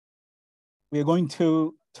We are going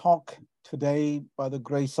to talk today, by the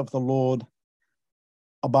grace of the Lord,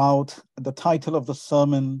 about the title of the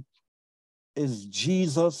sermon is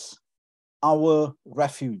Jesus, our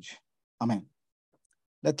refuge. Amen.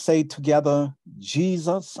 Let's say together,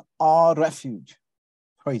 Jesus, our refuge.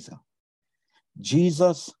 Praise God.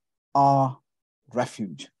 Jesus, our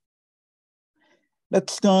refuge.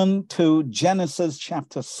 Let's turn to Genesis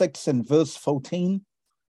chapter 6 and verse 14.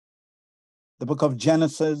 The book of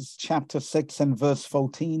Genesis chapter 6 and verse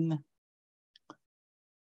 14.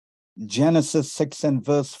 Genesis 6 and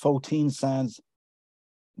verse 14 says,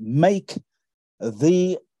 "Make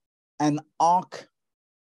thee an ark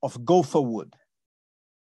of gopher wood.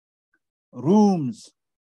 Rooms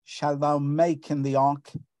shalt thou make in the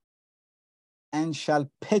ark, and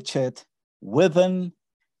shall pitch it within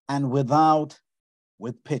and without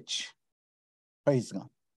with pitch." Praise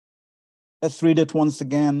God. Let's read it once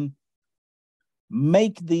again.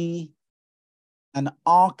 "Make thee an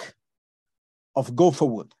ark of gopher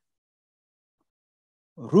wood.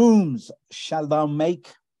 Rooms shalt thou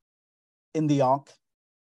make in the ark,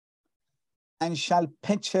 and shall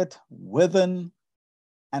pitch it within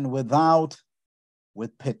and without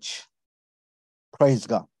with pitch." Praise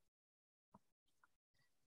God.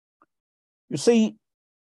 You see,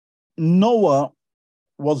 Noah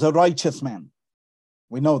was a righteous man.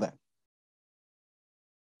 We know that.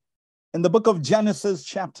 In the book of Genesis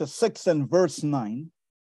chapter 6 and verse 9,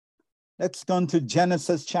 let's turn to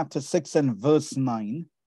Genesis chapter 6 and verse 9.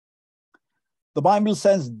 The Bible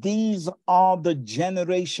says, "These are the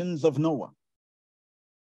generations of Noah.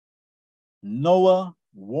 Noah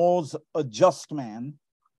was a just man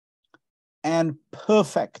and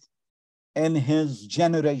perfect in his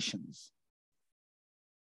generations.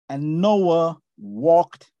 And Noah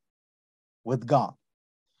walked with God."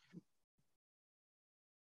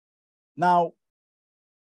 Now,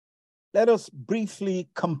 let us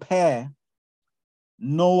briefly compare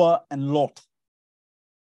Noah and Lot.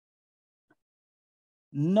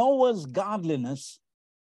 Noah's godliness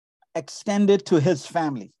extended to his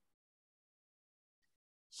family,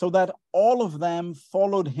 so that all of them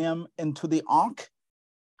followed him into the ark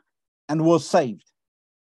and were saved.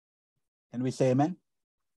 Can we say amen?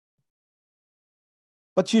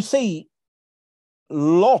 But you see,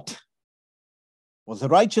 Lot was a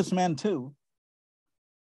righteous man too,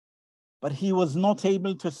 but he was not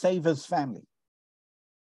able to save his family.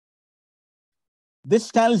 This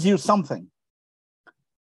tells you something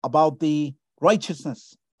about the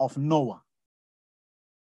righteousness of Noah.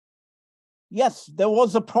 Yes, there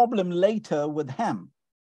was a problem later with Ham,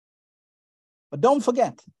 but don't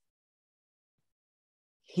forget,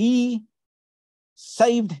 he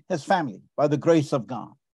saved his family by the grace of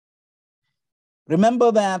God.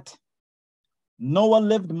 Remember that Noah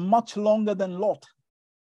lived much longer than Lot.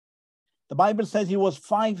 The Bible says he was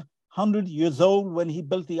 500 years old when he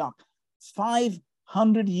built the ark.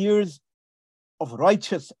 500 years of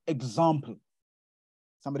righteous example.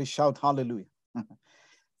 Somebody shout hallelujah.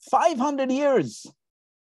 500 years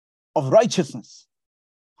of righteousness.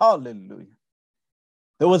 Hallelujah.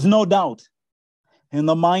 There was no doubt in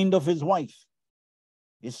the mind of his wife,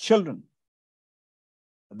 his children,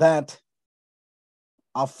 that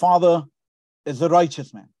our father is a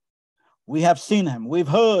righteous man. We have seen him. We've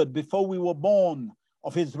heard before we were born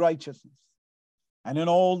of his righteousness. And in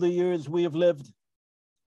all the years we have lived,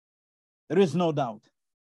 there is no doubt.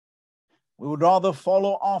 We would rather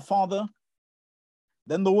follow our father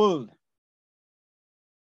than the world.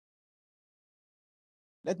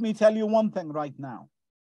 Let me tell you one thing right now.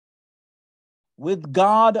 With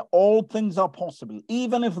God, all things are possible.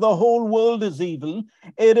 Even if the whole world is evil,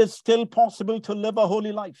 it is still possible to live a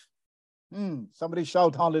holy life. Somebody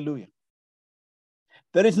shout hallelujah.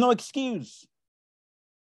 There is no excuse.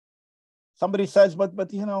 Somebody says,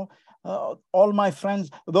 but you know, all my friends,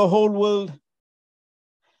 the whole world.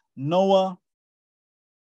 Noah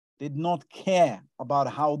did not care about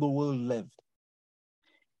how the world lived.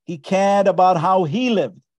 He cared about how he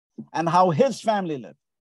lived and how his family lived.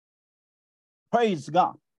 Praise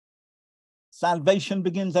God. Salvation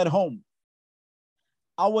begins at home.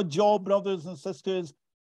 Our job, brothers and sisters,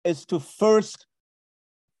 is to first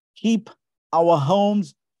keep our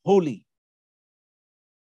homes holy.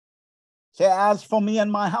 Say, "As for me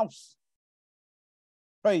and my house."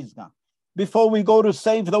 Praise God. Before we go to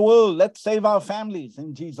save the world, let's save our families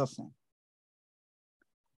in Jesus' name.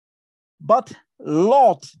 But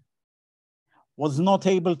Lot was not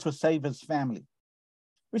able to save his family.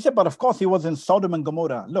 We said, but of course he was in Sodom and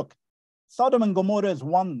Gomorrah. Look, Sodom and Gomorrah is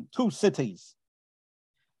two cities.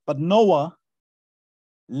 But Noah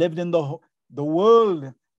lived in the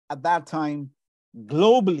world at that time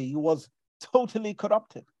globally was totally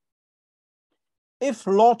corrupted. If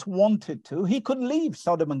Lot wanted to, he could leave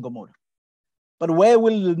Sodom and Gomorrah. But where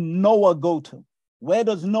will Noah go to? Where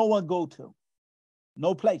does Noah go to?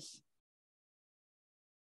 No place.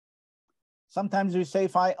 Sometimes we say,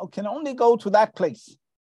 if I can only go to that place,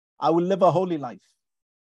 I will live a holy life.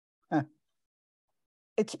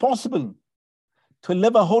 It's possible to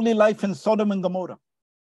live a holy life in Sodom and Gomorrah.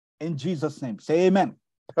 In Jesus' name. Say amen.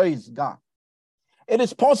 Praise God. It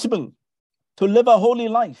is possible to live a holy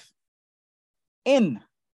life in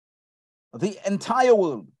the entire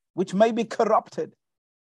world, which may be corrupted.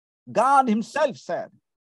 God himself said,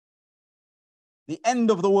 the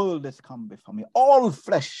end of the world has come before me. All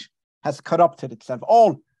flesh has corrupted itself,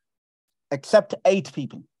 all except 8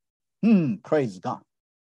 people. Praise God.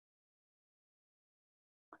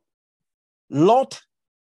 Lot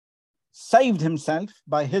saved himself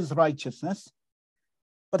by his righteousness,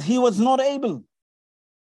 but he was not able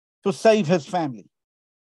to save his family.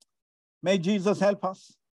 May Jesus help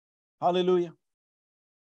us. Hallelujah.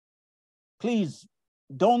 Please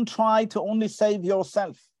don't try to only save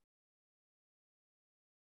yourself.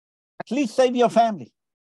 At least save your family.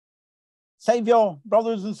 Save your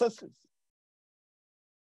brothers and sisters.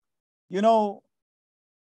 You know,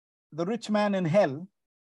 the rich man in hell,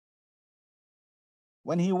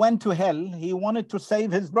 when he went to hell, he wanted to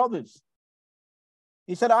save his brothers.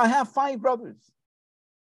 He said, I have 5 brothers.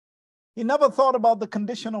 He never thought about the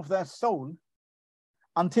condition of their soul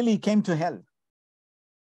until he came to hell.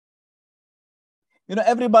 You know,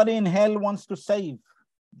 everybody in hell wants to save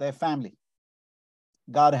their family.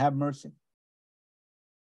 God have mercy.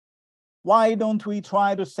 Why don't we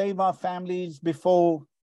try to save our families before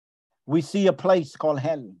we see a place called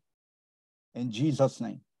hell? In Jesus'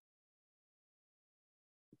 name.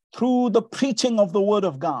 Through the preaching of the word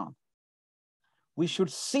of God, we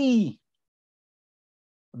should see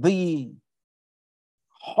the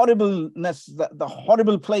horribleness, the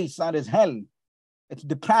horrible place that is hell, its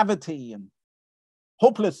depravity and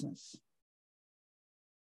hopelessness.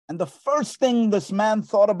 And the first thing this man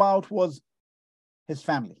thought about was his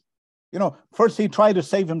family. You know, first he tried to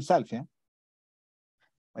save himself, yeah?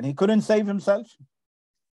 When he couldn't save himself,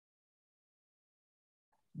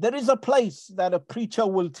 there is a place that a preacher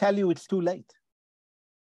will tell you it's too late.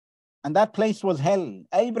 And that place was hell.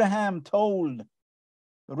 Abraham told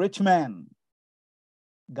the rich man,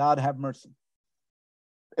 God have mercy.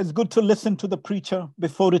 It's good to listen to the preacher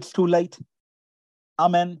before it's too late.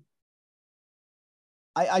 Amen.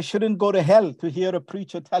 I shouldn't go to hell to hear a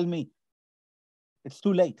preacher tell me it's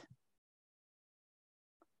too late.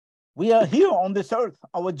 We are here on this earth.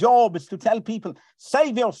 Our job is to tell people,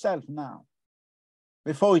 save yourself now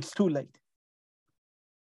before it's too late.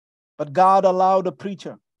 But God allowed a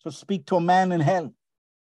preacher to speak to a man in hell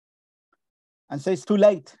and say it's too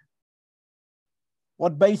late.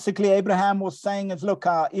 What basically Abraham was saying is, look,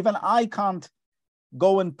 even I can't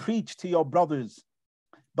go and preach to your brothers,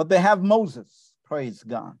 but they have Moses. Praise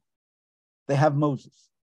God. They have Moses.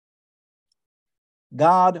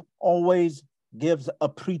 God always gives a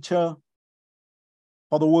preacher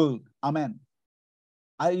for the world. Amen.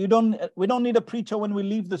 We don't need a preacher when we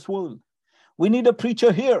leave this world. We need a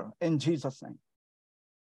preacher here in Jesus' name.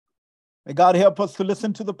 May God help us to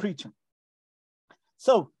listen to the preacher.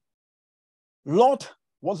 So, Lot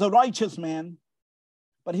was a righteous man,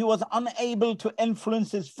 but he was unable to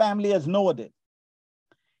influence his family as Noah did.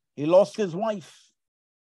 He lost his wife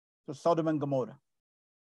to Sodom and Gomorrah.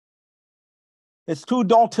 His 2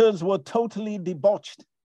 daughters were totally debauched.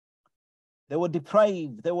 They were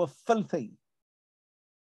depraved. They were filthy.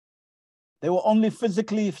 They were only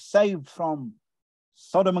physically saved from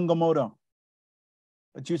Sodom and Gomorrah.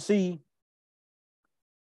 But you see,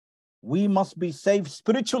 we must be saved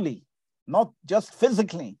spiritually, not just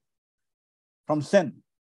physically, from sin.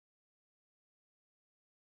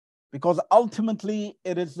 Because ultimately,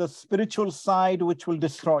 it is the spiritual side which will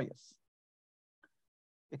destroy us.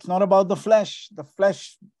 It's not about the flesh. The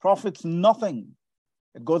flesh profits nothing.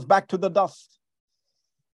 It goes back to the dust.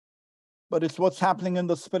 But it's what's happening in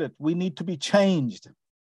the spirit. We need to be changed.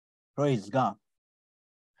 Praise God.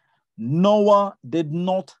 Noah did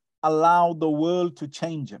not allow the world to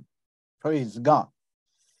change him. Praise God.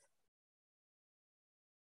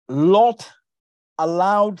 Lot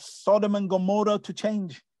allowed Sodom and Gomorrah to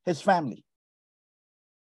change his family.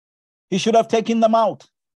 He should have taken them out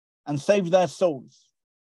and saved their souls.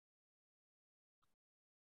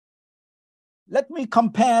 Let me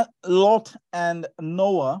compare Lot and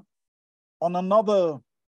Noah on another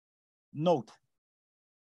note.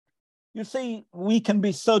 You see, we can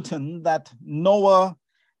be certain that Noah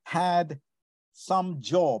had some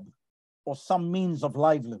job or some means of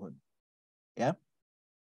livelihood. Yeah.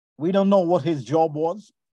 We don't know what his job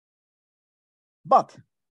was, but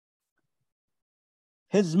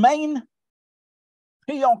his main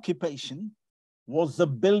preoccupation was the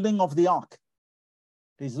building of the ark.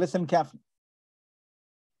 Please listen carefully.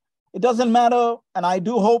 It doesn't matter, and I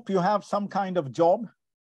do hope you have some kind of job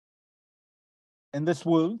in this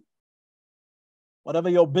world, whatever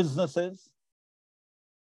your business is,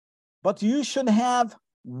 but you should have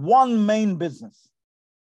one main business.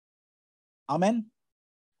 Amen.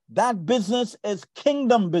 That business is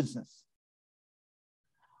kingdom business.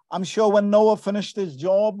 I'm sure when Noah finished his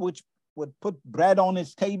job, which would put bread on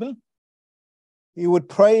his table, he would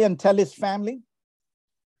pray and tell his family,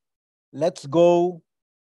 let's go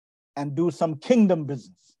and do some kingdom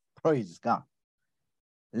business. Praise God.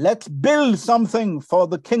 Let's build something for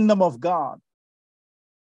the kingdom of God.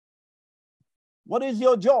 What is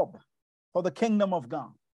your job for the kingdom of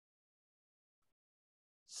God?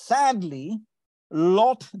 Sadly,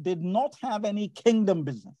 Lot did not have any kingdom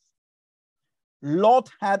business. Lot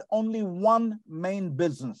had only one main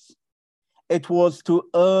business. It was to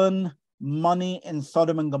earn money in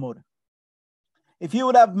Sodom and Gomorrah. If you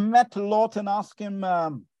would have met Lot and asked him,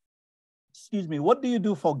 what do you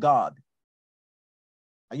do for God?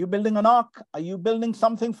 Are you building an ark? Are you building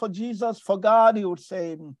something for Jesus, for God? He would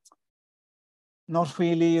say, not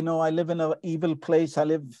really, I live in an evil place.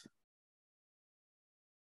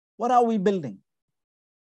 What are we building?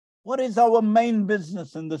 What is our main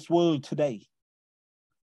business in this world today?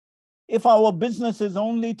 If our business is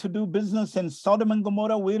only to do business in Sodom and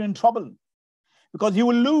Gomorrah, we're in trouble because you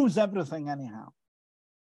will lose everything anyhow.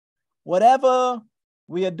 Whatever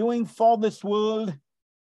we are doing for this world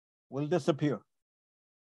will disappear.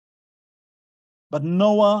 But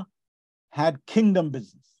Noah had kingdom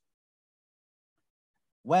business.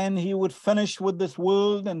 When he would finish with this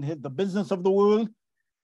world and the business of the world,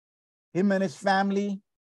 him and his family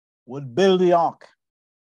would build the ark.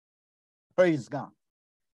 Praise God.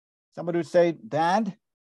 Somebody would say, Dad,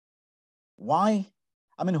 why?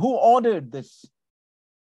 Who ordered this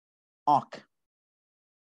ark?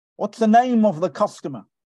 What's the name of the customer?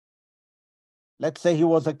 Let's say he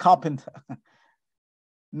was a carpenter.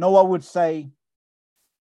 Noah would say,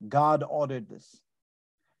 God ordered this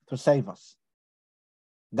to save us.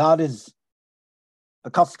 God is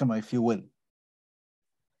the customer, if you will.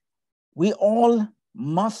 We all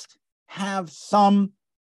must have some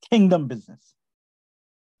kingdom business.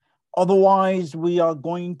 Otherwise, we are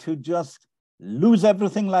going to just lose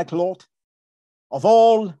everything like Lot. Of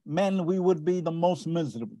all men, we would be the most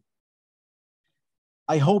miserable.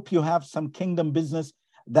 I hope you have some kingdom business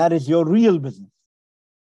that is your real business.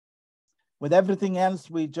 With everything else,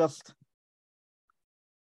 we just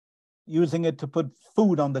using it to put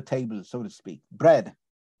food on the table, so to speak, bread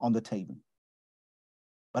on the table.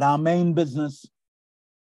 But our main business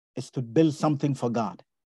is to build something for God.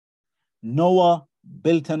 Noah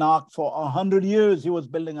built an ark for 100 years. He was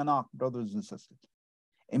building an ark, brothers and sisters.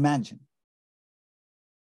 Imagine.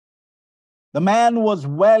 The man was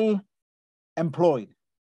well employed,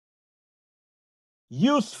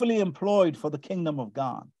 usefully employed for the kingdom of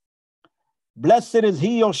God. Blessed is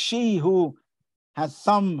he or she who has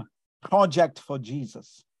some project for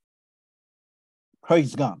Jesus.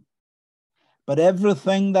 Praise God. But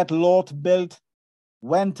everything that Lot built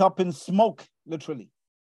went up in smoke, literally.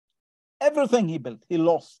 Everything he built, he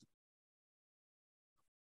lost.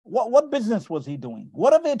 What business was he doing?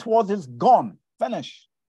 Whatever it was is gone, finished.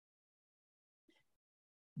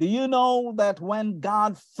 Do you know that when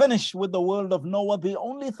God finished with the world of Noah, the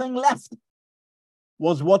only thing left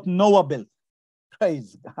was what Noah built?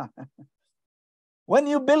 Praise God. When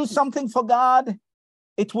you build something for God,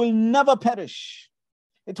 it will never perish.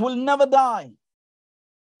 It will never die.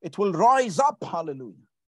 It will rise up, hallelujah.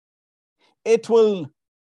 It will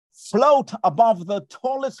float above the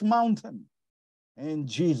tallest mountain in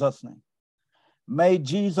Jesus' name. May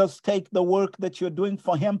Jesus take the work that you're doing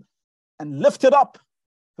for him and lift it up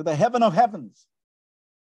to the heaven of heavens.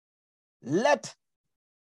 Let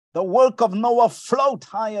the work of Noah float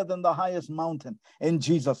higher than the highest mountain in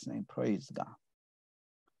Jesus' name. Praise God.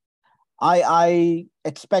 I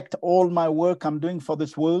expect all my work I'm doing for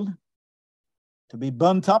this world to be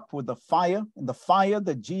burnt up with the fire, in the fire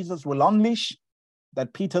that Jesus will unleash,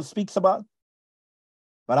 that Peter speaks about.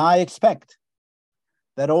 But I expect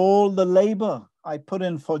that all the labor I put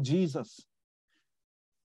in for Jesus,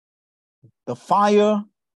 the fire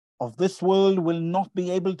of this world will not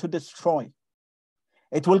be able to destroy.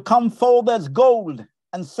 It will come forth as gold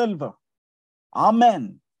and silver.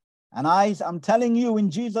 Amen. And I'm telling you in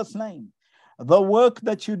Jesus' name, the work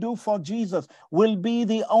that you do for Jesus will be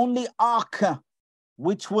the only ark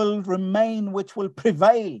which will remain, which will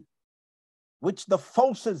prevail, which the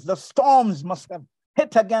forces, the storms must have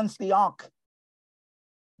hit against the ark,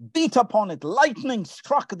 beat upon it, lightning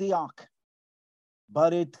struck the ark,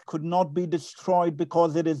 but it could not be destroyed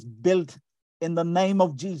because it is built in the name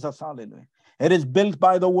of Jesus. Hallelujah. It is built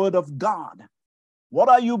by the word of God. What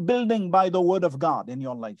are you building by the word of God in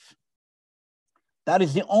your life? That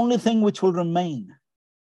is the only thing which will remain.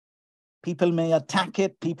 People may attack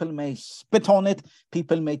it. People may spit on it.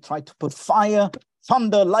 People may try to put fire,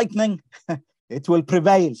 thunder, lightning. It will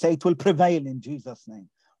prevail. Say it will prevail in Jesus' name.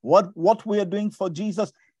 What we are doing for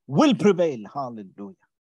Jesus will prevail. Hallelujah.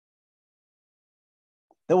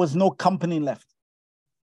 There was no company left.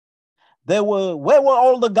 Where were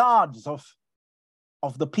all the gods of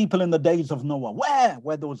the people in the days of Noah? Where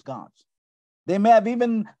were those gods? They may have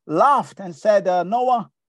even laughed and said,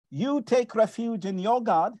 Noah, you take refuge in your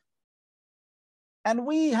God, and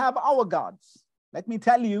we have our gods. Let me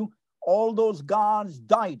tell you, all those gods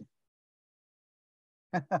died.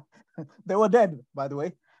 They were dead, by the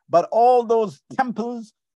way. But all those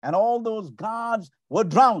temples and all those gods were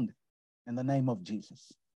drowned in the name of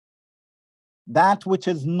Jesus. That which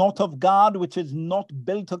is not of God, which is not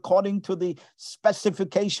built according to the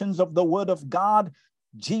specifications of the word of God,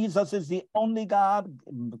 Jesus is the only God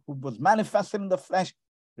who was manifested in the flesh.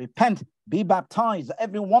 Repent, be baptized,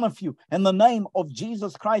 every one of you, in the name of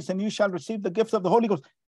Jesus Christ, and you shall receive the gift of the Holy Ghost.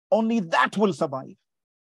 Only that will survive.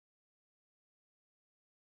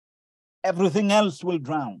 Everything else will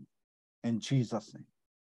drown in Jesus' name.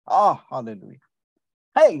 Ah, hallelujah.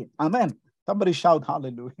 Hey, amen. Somebody shout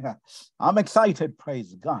hallelujah. I'm excited.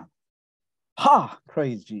 Praise God. Ha,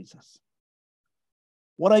 praise Jesus.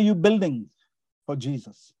 What are you building for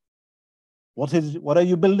Jesus? What are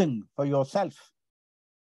you building for yourself?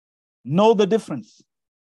 Know the difference.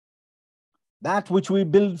 That which we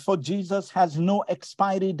build for Jesus has no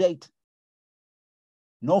expiry date.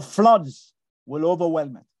 No floods will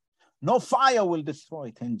overwhelm it. No fire will destroy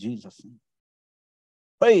it in Jesus' name.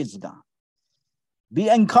 Praise God. Be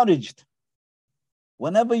encouraged.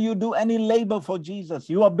 Whenever you do any labor for Jesus,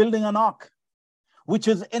 you are building an ark which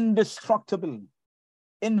is indestructible,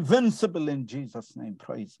 invincible in Jesus' name.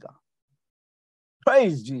 Praise God.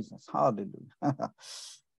 Praise Jesus. Hallelujah.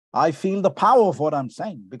 I feel the power of what I'm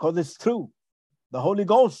saying because it's true. The Holy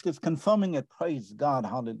Ghost is confirming it. Praise God.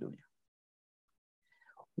 Hallelujah.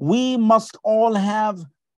 We must all have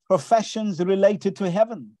professions related to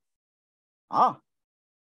heaven. I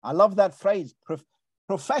love that phrase.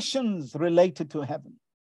 Professions related to heaven.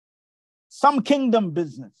 Some kingdom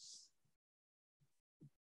business.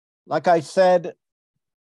 Like I said,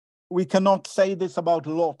 we cannot say this about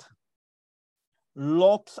Lot.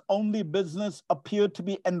 Lot's only business appeared to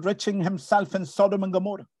be enriching himself in Sodom and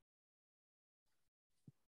Gomorrah.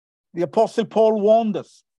 The Apostle Paul warned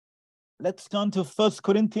us. Let's turn to 1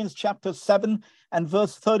 Corinthians chapter 7 and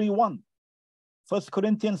verse 31. 1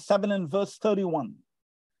 Corinthians 7 and verse 31.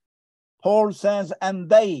 Paul says, and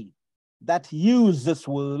they that use this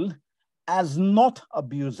world as not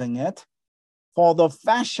abusing it, for the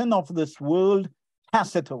fashion of this world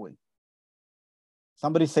passeth away.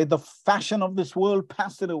 Somebody say, the fashion of this world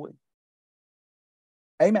passeth away.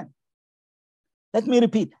 Amen. Let me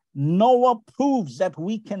repeat. Noah proves that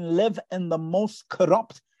we can live in the most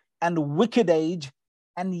corrupt and wicked age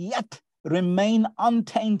and yet remain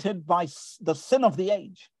untainted by the sin of the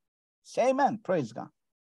age. Say amen. Praise God.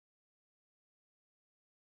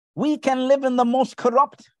 We can live in the most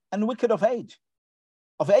corrupt and wicked of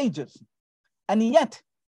ages, and yet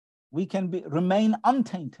we can remain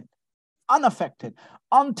untainted, unaffected,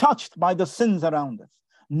 untouched by the sins around us.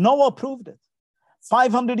 Noah proved it.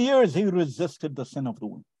 500 years he resisted the sin of the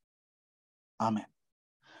world. Amen.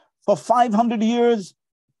 For 500 years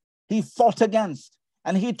he fought against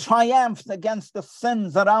and he triumphed against the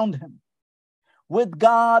sins around him. With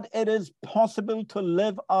God, it is possible to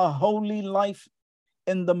live a holy life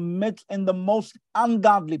in the most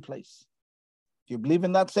ungodly place. If you believe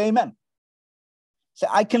in that, say amen. Say,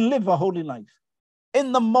 I can live a holy life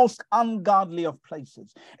in the most ungodly of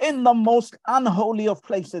places. In the most unholy of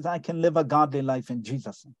places, I can live a godly life in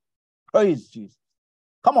Jesus' name. Praise Jesus.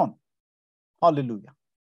 Come on. Hallelujah.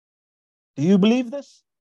 Do you believe this?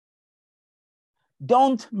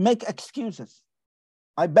 Don't make excuses.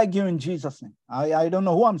 I beg you in Jesus' name. I don't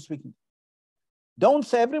know who I'm speaking to. Don't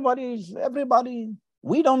say everybody.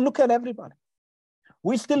 We don't look at everybody.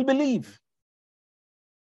 We still believe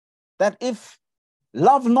that if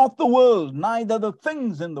love not the world, neither the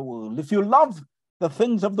things in the world. If you love the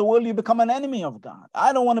things of the world, you become an enemy of God.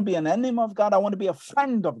 I don't want to be an enemy of God. I want to be a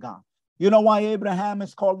friend of God. You know why Abraham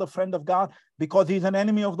is called the friend of God? Because he's an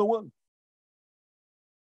enemy of the world.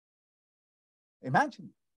 Imagine,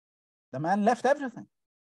 the man left everything.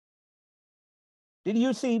 Did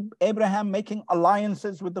you see Abraham making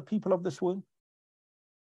alliances with the people of this world?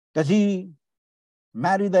 Does he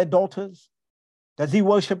marry their daughters? Does he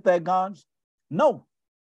worship their gods? No.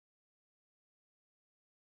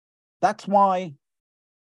 That's why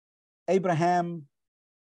Abraham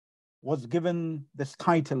was given this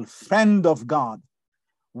title, friend of God.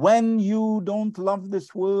 When you don't love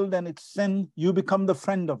this world and its sin, you become the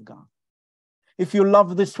friend of God. If you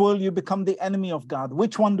love this world, you become the enemy of God.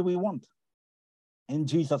 Which one do we want? In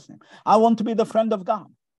Jesus' name. I want to be the friend of God.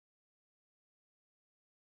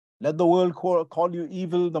 Let the world call you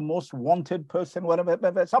evil, the most wanted person, whatever.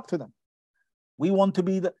 It's up to them. We want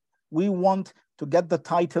to get the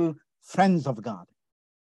title friends of God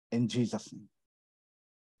in Jesus' name.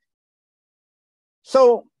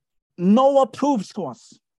 So Noah proves to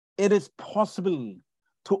us it is possible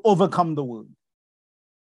to overcome the world.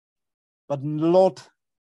 But Lot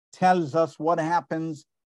tells us what happens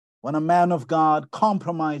when a man of God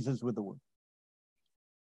compromises with the world.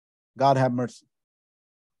 God have mercy.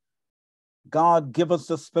 God give us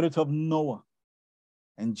the spirit of Noah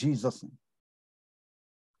in Jesus' name.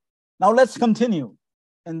 Now let's continue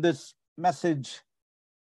in this message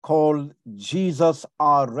called Jesus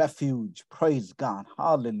our Refuge. Praise God.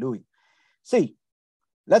 Hallelujah. See,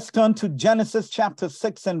 let's turn to Genesis chapter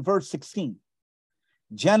 6 and verse 16.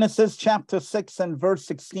 Genesis chapter 6 and verse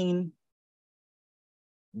 16.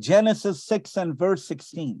 Genesis 6 and verse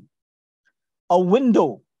 16. A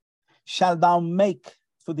window shalt thou make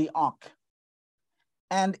to the ark,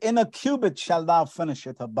 and in a cubit shalt thou finish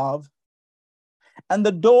it above. And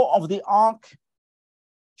the door of the ark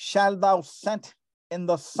shalt thou set in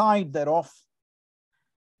the side thereof,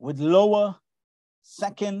 with lower,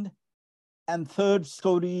 second, and third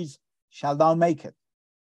stories shalt thou make it.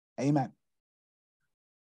 Amen.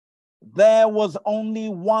 There was only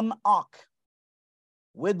one ark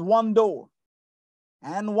with one door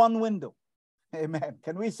and one window. Amen.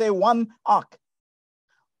 Can we say one ark,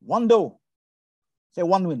 one door? Say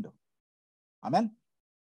one window. Amen.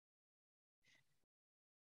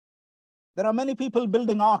 There are many people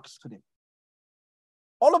building arks today.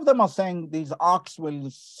 All of them are saying these arks will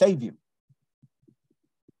save you.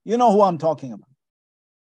 You know who I'm talking about.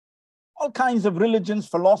 All kinds of religions,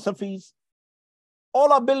 philosophies,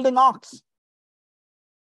 all are building arks.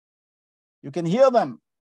 You can hear them.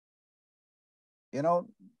 You know,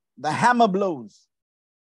 the hammer blows.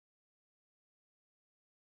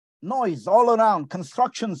 Noise all around,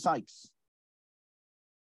 construction sites.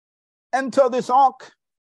 Enter this ark,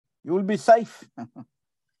 you will be safe.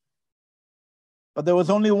 But there was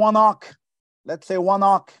only one ark. Let's say one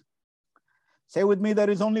ark. Say with me, there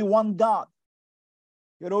is only one God.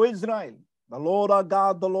 Hear, O Israel, the Lord our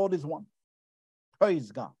God, the Lord is one.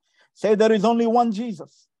 Praise God. Say there is only one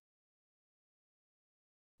Jesus.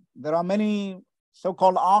 There are many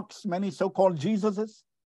so-called arks, many so-called Jesuses.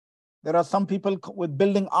 There are some people with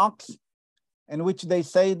building arks in which they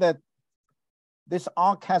say that this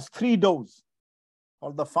ark has 3 doors,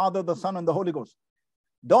 called the Father, the Son, and the Holy Ghost.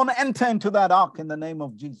 Don't enter into that ark in the name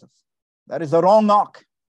of Jesus. That is the wrong ark.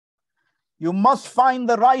 You must find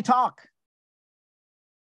the right ark.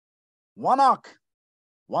 One ark,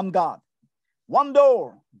 one God, one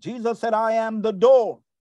door. Jesus said, I am the door.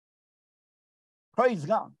 Praise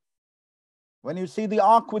God. When you see the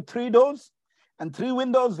ark with 3 doors and 3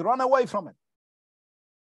 windows, run away from it.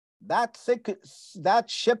 That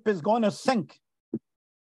ship is going to sink.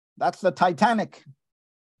 That's the Titanic.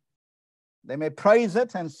 They may praise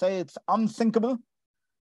it and say it's unsinkable.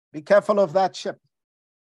 Be careful of that ship.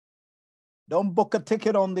 Don't book a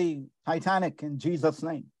ticket on the Titanic in Jesus'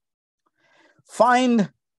 name.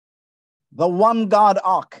 Find the one God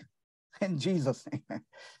ark in Jesus' name.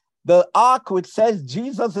 The ark which says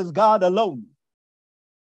Jesus is God alone.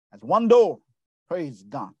 That's one door. Praise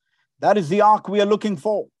God. That is the ark we are looking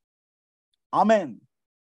for. Amen.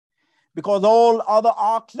 Because all other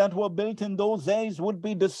arks that were built in those days would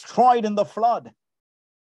be destroyed in the flood.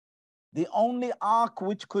 The only ark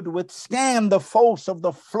which could withstand the force of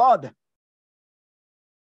the flood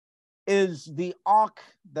is the ark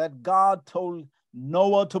that God told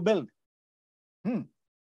Noah to build.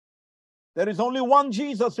 There is only one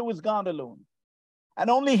Jesus who is God alone. And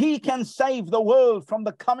only he can save the world from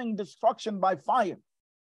the coming destruction by fire.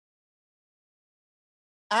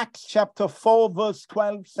 Acts chapter 4 verse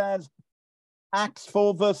 12 says, Acts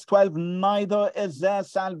 4 verse 12, neither is there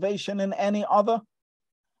salvation in any other,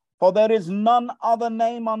 for there is none other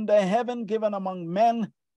name under heaven given among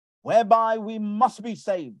men whereby we must be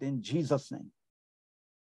saved, in Jesus' name.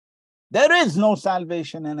 There is no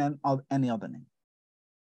salvation in any other name.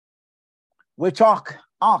 Which ark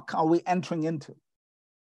are we entering into?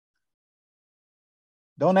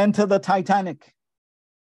 Don't enter the Titanic.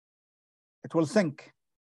 It will sink.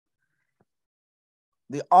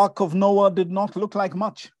 The ark of Noah did not look like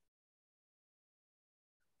much.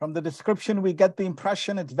 From the description, we get the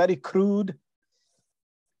impression it's very crude.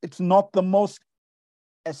 It's not the most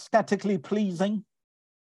aesthetically pleasing.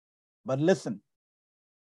 But listen,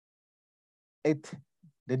 it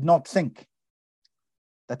did not sink.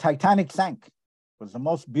 The Titanic sank. It was the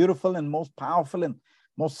most beautiful and most powerful and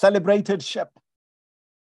most celebrated ship.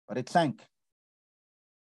 But it sank.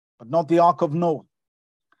 But not the Ark of Noah,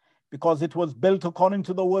 because it was built according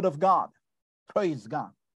to the word of God. Praise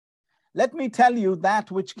God. Let me tell you that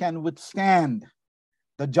which can withstand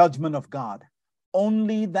the judgment of God.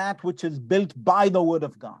 Only that which is built by the word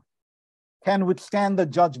of God can withstand the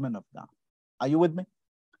judgment of God. Are you with me?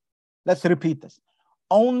 Let's repeat this.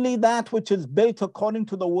 Only that which is built according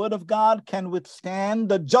to the word of God can withstand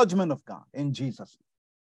the judgment of God in Jesus.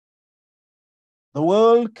 The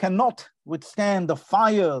world cannot withstand the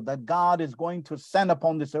fire that God is going to send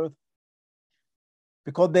upon this earth,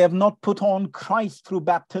 because they have not put on Christ through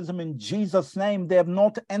baptism in Jesus' name. They have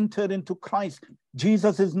not entered into Christ.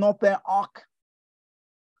 Jesus is not their ark.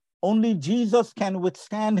 Only Jesus can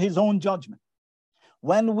withstand his own judgment.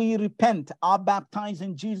 When we repent, are baptized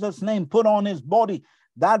in Jesus' name, put on his body,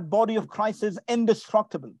 that body of Christ is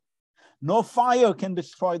indestructible. No fire can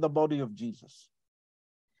destroy the body of Jesus.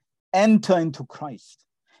 Enter into Christ.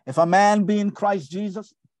 If a man be in Christ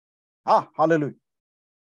Jesus, hallelujah.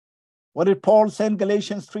 What did Paul say in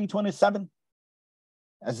Galatians 3:27?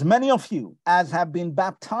 As many of you as have been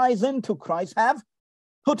baptized into Christ have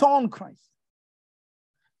put on Christ.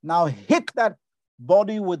 Now hit that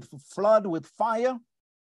body with flood, with fire,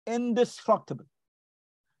 indestructible.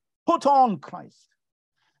 Put on Christ.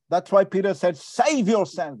 That's why Peter said, save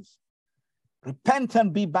yourselves. Repent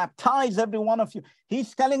and be baptized, every one of you.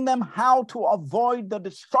 He's telling them how to avoid the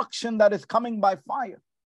destruction that is coming by fire.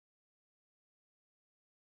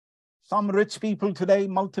 Some rich people today,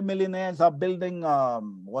 multimillionaires, are building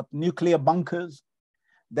nuclear bunkers.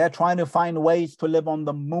 They're trying to find ways to live on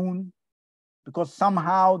the moon because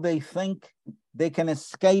somehow they think they can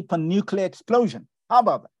escape a nuclear explosion. How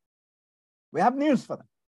about that? We have news for them.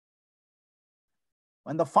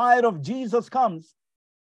 When the fire of Jesus comes,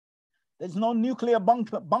 there's no nuclear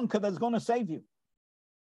bunker that's going to save you.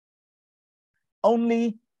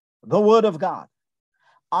 Only the word of God.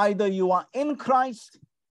 Either you are in Christ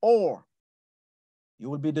or you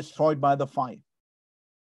will be destroyed by the fire.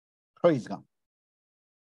 Praise God.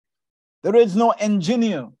 There is no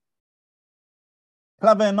engineer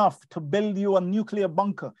clever enough to build you a nuclear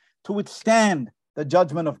bunker to withstand the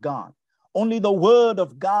judgment of God. Only the word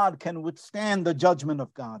of God can withstand the judgment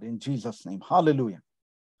of God in Jesus' name. Hallelujah.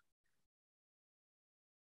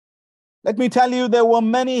 Let me tell you, there were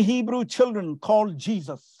many Hebrew children called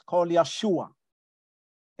Jesus, called Yeshua,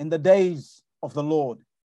 in the days of the Lord.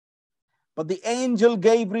 But the angel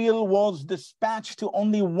Gabriel was dispatched to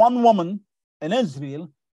only one woman in Israel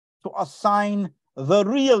to assign the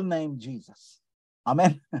real name Jesus.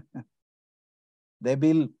 Amen. There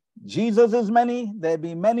be Jesus is many, there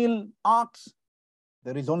be many arks.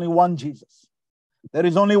 There is only one Jesus. There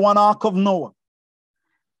is only one ark of Noah.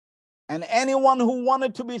 And anyone who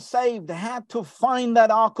wanted to be saved had to find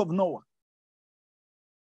that ark of Noah.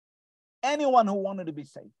 Anyone who wanted to be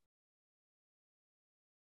saved.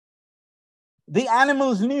 The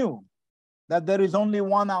animals knew that there is only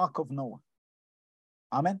one ark of Noah.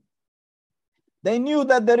 Amen. They knew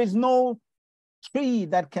that there is no tree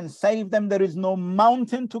that can save them. There is no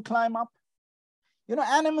mountain to climb up. You know,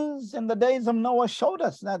 animals in the days of Noah showed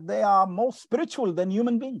us that they are more spiritual than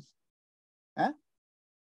human beings.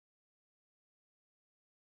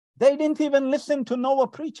 They didn't even listen to Noah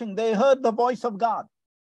preaching. They heard the voice of God.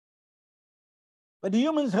 But the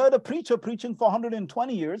humans heard a preacher preaching for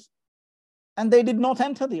 120 years, and they did not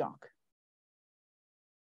enter the ark.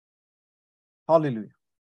 Hallelujah.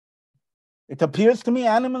 It appears to me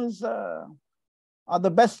animals are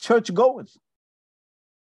the best church goers.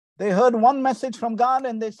 They heard one message from God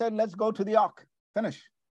and they said, let's go to the ark. Finish.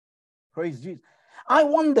 Praise Jesus. I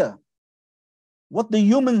wonder what the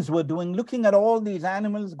humans were doing, looking at all these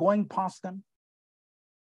animals going past them.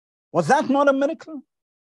 Was that not a miracle?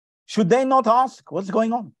 Should they not ask, what's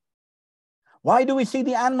going on? Why do we see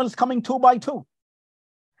the animals coming 2 by 2?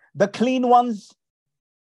 The clean ones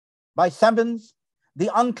by 7s,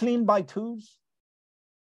 the unclean by 2s.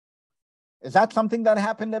 Is that something that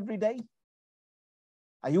happened every day?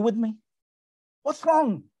 Are you with me? What's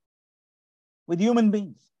wrong with human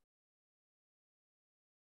beings?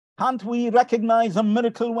 Can't we recognize a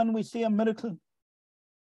miracle when we see a miracle?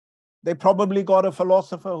 They probably got a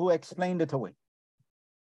philosopher who explained it away.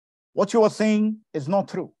 What you are seeing is not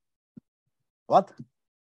true. What?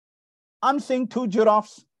 I'm seeing two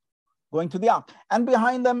giraffes going to the ark, and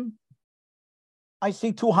behind them, I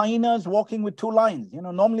see two hyenas walking with two lions.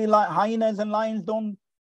 Normally hyenas and lions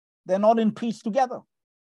they're not in peace together.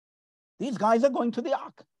 These guys are going to the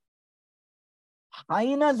ark.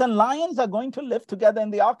 Hyenas and lions are going to live together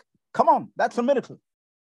in the ark. Come on, that's a miracle.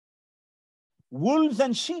 Wolves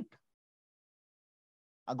and sheep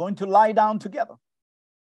are going to lie down together.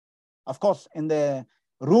 Of course, in their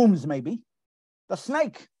rooms, maybe. The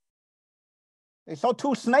snake. They saw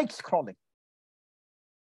two snakes crawling.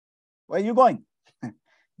 Where are you going?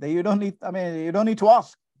 You don't need to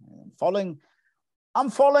ask. I'm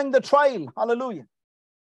following the trail. Hallelujah.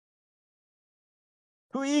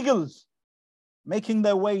 Two eagles making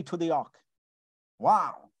their way to the ark.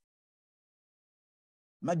 Wow.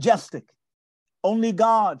 Majestic. Only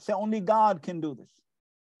God can do this.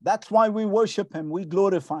 That's why we worship him. We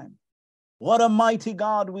glorify him. What a mighty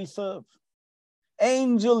God we serve.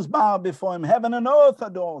 Angels bow before him. Heaven and earth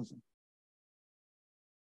adores him.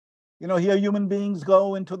 Here human beings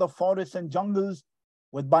go into the forests and jungles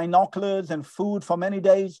with binoculars and food for many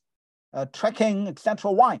days, trekking,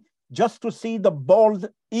 etc. Why? Just to see the bald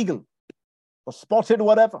eagle or spotted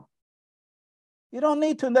whatever. You don't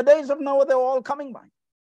need to. In the days of Noah, they were all coming by.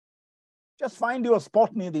 Just find you a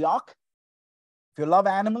spot near the ark. If you love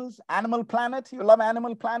animals, Animal Planet,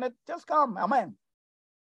 just come. Amen.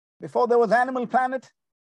 Before there was Animal Planet,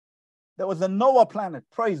 there was the Noah Planet.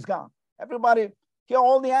 Praise God. Everybody, hear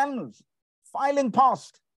all the animals filing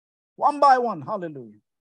past, one by one. Hallelujah.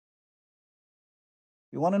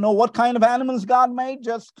 You want to know what kind of animals God made?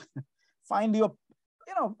 Just find your,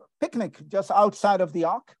 picnic just outside of the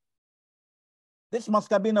ark. This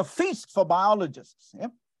must have been a feast for biologists,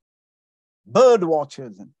 bird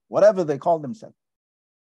watchers and whatever they call themselves.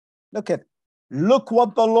 Look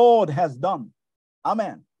what the Lord has done.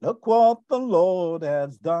 Amen. Look what the Lord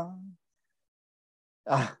has done.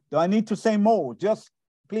 Do I need to say more? Just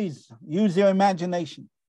please use your imagination.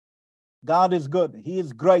 God is good. He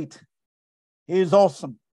is great. He is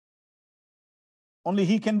awesome. Only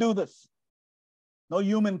he can do this. No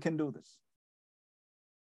human can do this.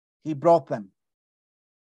 He brought them.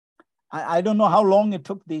 I don't know how long it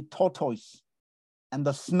took the tortoise and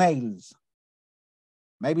the snails.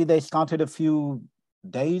 Maybe they started a few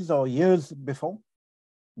days or years before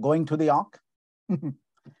going to the ark.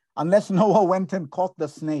 Unless Noah went and caught the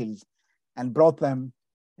snails and brought them.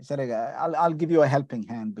 He said, I'll give you a helping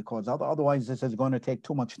hand because otherwise this is going to take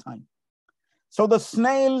too much time. So the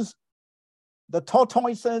snails, the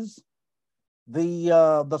tortoises,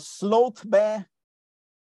 the sloth bear,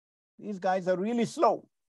 these guys are really slow.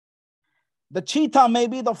 The cheetah may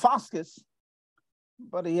be the fastest,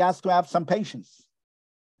 but he has to have some patience.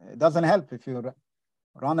 It doesn't help if you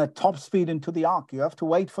run at top speed into the ark. You have to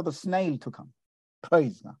wait for the snail to come.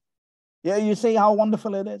 Praise God. Yeah, you see how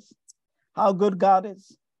wonderful it is? How good God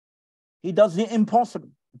is. He does the impossible.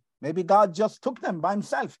 Maybe God just took them by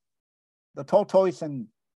himself. The tortoise, and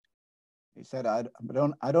he said, I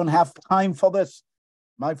don't have time for this.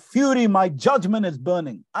 My fury, my judgment is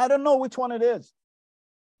burning. I don't know which one it is.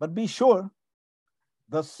 But be sure,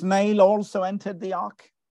 the snail also entered the ark.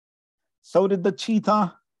 So did the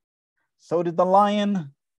cheetah. So did the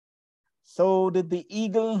lion. So did the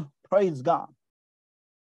eagle. Praise God.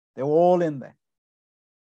 They were all in there.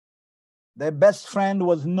 Their best friend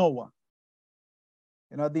was Noah.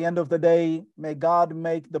 At the end of the day, may God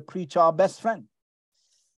make the preacher our best friend.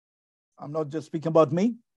 I'm not just speaking about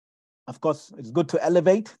me. Of course, it's good to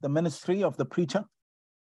elevate the ministry of the preacher.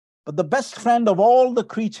 But the best friend of all the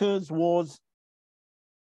creatures was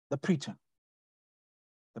the preacher.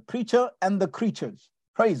 The preacher and the creatures.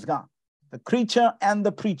 Praise God. The creature and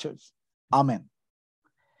the preachers. Amen.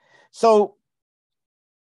 So,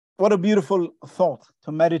 what a beautiful thought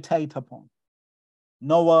to meditate upon.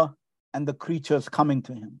 Noah and the creatures coming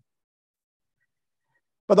to him.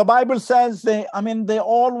 But the Bible says they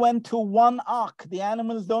all went to one ark. The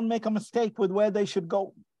animals don't make a mistake with where they should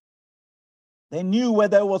go. They knew where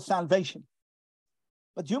there was salvation.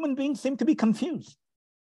 But human beings seem to be confused.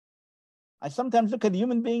 I sometimes look at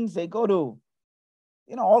human beings, they go to,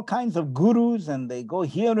 all kinds of gurus and they go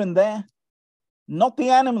here and there. Not the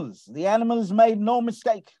animals. The animals made no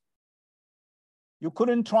mistake. You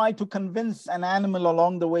couldn't try to convince an animal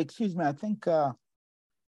along the way. Excuse me, I think,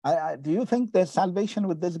 do you think there's salvation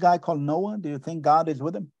with this guy called Noah? Do you think God is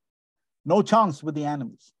with him? No chance with the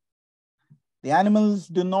animals. The animals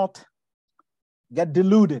do not get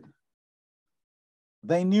deluded.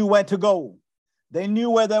 They knew where to go. They knew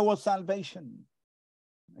where there was salvation.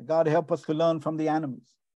 May God help us to learn from the animals.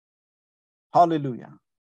 Hallelujah.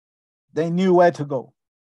 They knew where to go.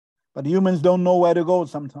 But humans don't know where to go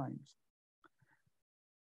sometimes.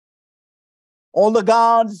 All the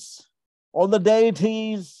gods, all the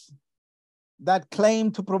deities that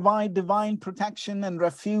claim to provide divine protection and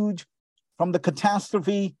refuge from the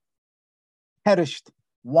catastrophe perished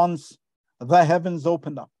once the heavens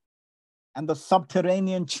opened up and the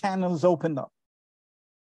subterranean channels opened up.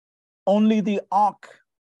 Only the ark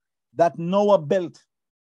that Noah built,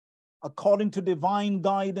 according to divine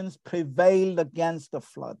guidance, prevailed against the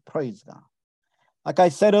flood. Praise God. Like I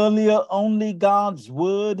said earlier, only God's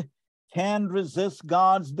word can resist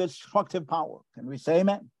God's destructive power. Can we say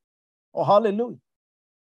amen? Oh, hallelujah.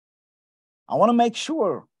 I want to make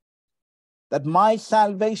sure that my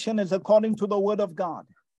salvation is according to the word of God.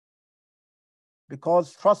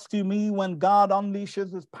 Because trust you me, when God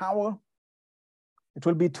unleashes his power, it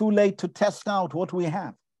will be too late to test out what we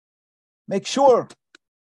have. Make sure,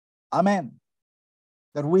 amen,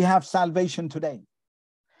 that we have salvation today.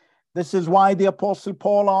 This is why the Apostle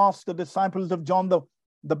Paul asked the disciples of John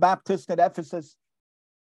the Baptist at Ephesus,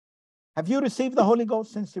 have you received the Holy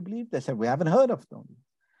Ghost since you believed? They said, we haven't heard of them.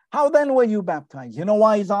 How then were you baptized? You know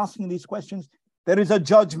why he's asking these questions? There is a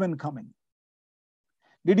judgment coming.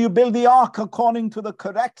 Did you build the ark according to the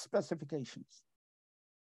correct specifications?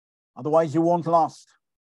 Otherwise, you won't last.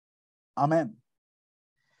 Amen.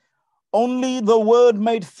 Only the word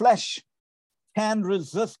made flesh can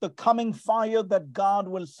resist the coming fire that God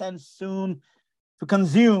will send soon to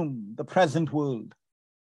consume the present world.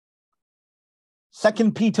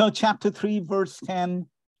 2 Peter chapter 3, verse 10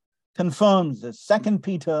 confirms this. 2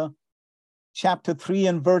 Peter chapter 3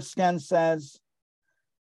 and verse 10 says,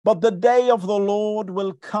 but the day of the Lord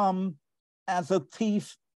will come as a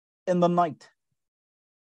thief in the night,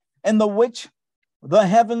 in the which the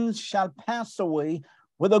heavens shall pass away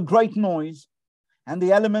with a great noise, and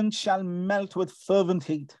the elements shall melt with fervent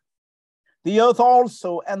heat. The earth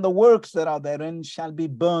also and the works that are therein shall be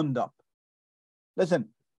burned up. Listen,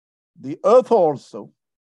 the earth also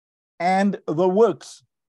and the works.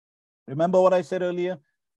 Remember what I said earlier?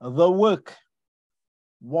 The work.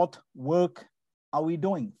 What work are we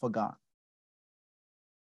doing for God?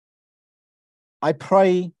 I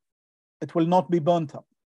pray it will not be burnt up.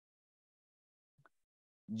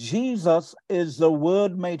 Jesus is the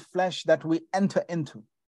word made flesh that we enter into.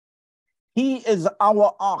 He is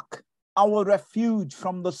our ark, our refuge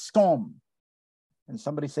from the storm. And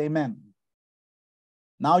somebody say amen.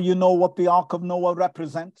 Now you know what the ark of Noah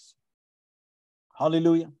represents.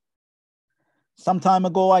 Hallelujah. Some time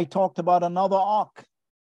ago, I talked about another ark.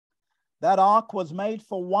 That ark was made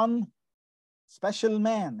for one special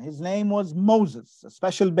man. His name was Moses, a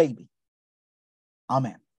special baby.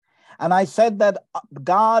 Amen. And I said that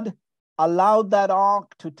God allowed that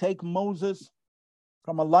ark to take Moses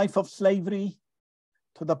from a life of slavery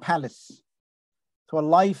to the palace, to a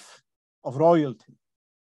life of royalty.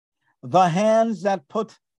 The hands that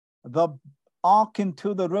put the ark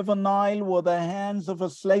into the river Nile were the hands of a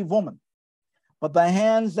slave woman, but the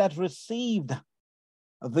hands that received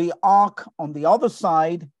the ark on the other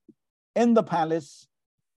side in the palace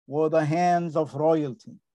were the hands of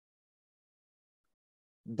royalty.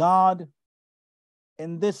 God,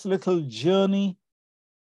 in this little journey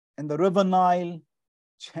in the river Nile,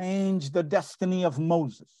 changed the destiny of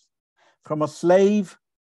Moses from a slave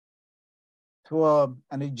to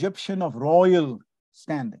an Egyptian of royal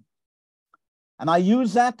standing. And I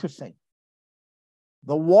use that to say,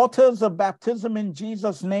 the waters of baptism in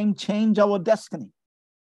Jesus' name change our destiny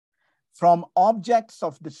from objects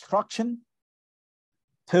of destruction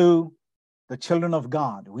to the children of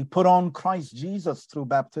God. We put on Christ Jesus through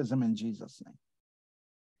baptism in Jesus' name.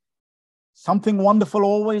 Something wonderful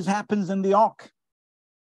always happens in the ark.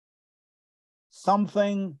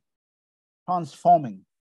 Something transforming,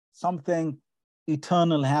 something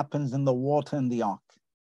eternal happens in the water in the ark.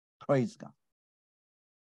 Praise God.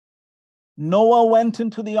 Noah went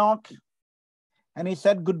into the ark and he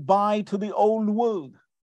said goodbye to the old world,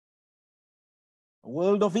 a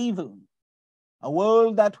world of evil, a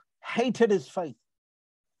world that hated his faith,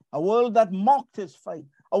 a world that mocked his faith,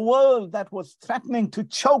 a world that was threatening to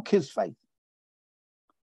choke his faith.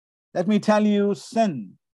 Let me tell you,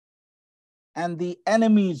 sin and the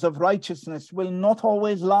enemies of righteousness will not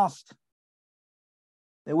always last.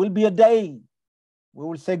 There will be a day we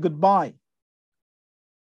will say goodbye.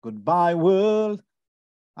 Goodbye, world.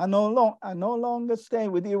 I no longer stay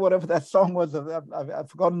with you, whatever that song was. I've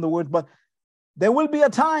forgotten the words, but there will be a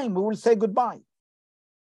time we will say goodbye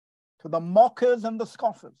to the mockers and the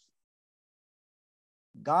scoffers.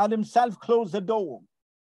 God himself closed the door.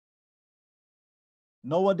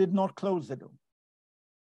 Noah did not close the door.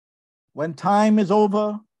 When time is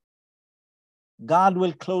over, God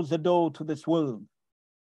will close the door to this world.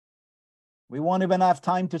 We won't even have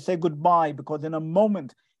time to say goodbye, because in a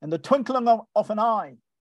moment, in the twinkling of an eye,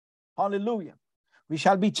 hallelujah, we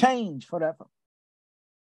shall be changed forever.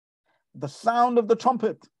 The sound of the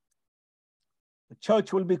trumpet, the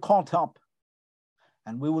church will be caught up,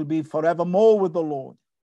 and we will be forevermore with the Lord.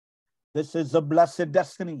 This is the blessed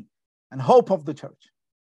destiny and hope of the church.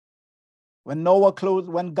 When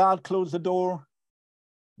God closed the door,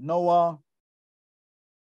 Noah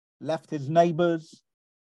left his neighbors,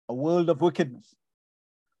 a world of wickedness.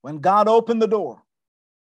 When God opened the door,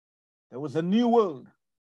 there was a new world.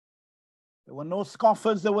 There were no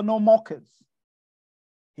scoffers, there were no mockers.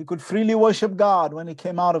 He could freely worship God when he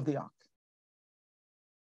came out of the ark.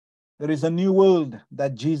 There is a new world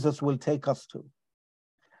that Jesus will take us to.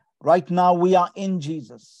 Right now we are in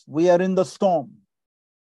Jesus. We are in the storm.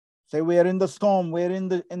 Say, we are in the storm. We're in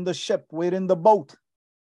the ship. We're in the boat.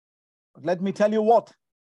 But let me tell you what.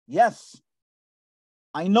 Yes,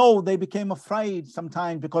 I know they became afraid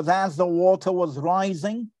sometimes, because as the water was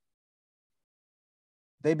rising,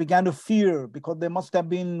 they began to fear, because there must have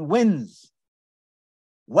been winds,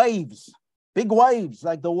 waves, big waves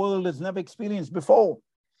like the world has never experienced before.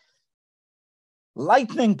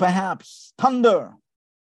 Lightning, perhaps, thunder.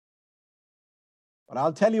 But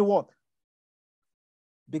I'll tell you what,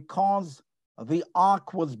 because the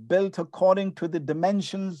ark was built according to the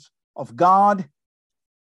dimensions of God,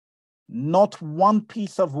 not one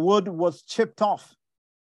piece of wood was chipped off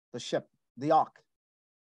the ship, the ark.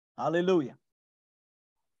 Hallelujah.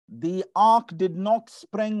 The ark did not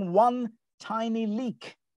spring one tiny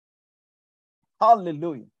leak.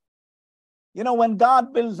 Hallelujah. You know, when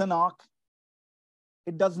God builds an ark,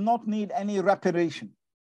 it does not need any reparation.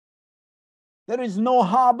 There is no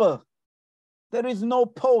harbor. There is no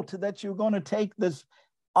port that you're going to take this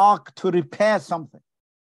ark to repair something.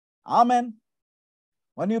 Amen.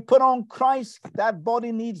 When you put on Christ, that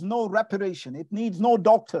body needs no reparation. It needs no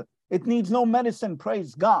doctor. It needs no medicine.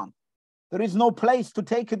 Praise God. There is no place to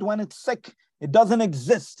take it when it's sick. It doesn't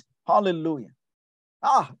exist. Hallelujah.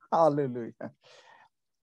 Hallelujah.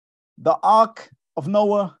 The ark of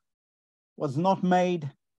Noah was not made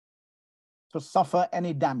to suffer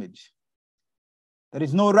any damage. There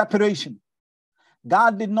is no reparation.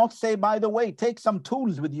 God did not say, by the way, take some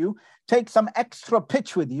tools with you, take some extra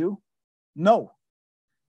pitch with you. No.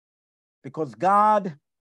 Because God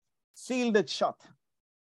sealed it shut.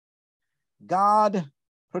 God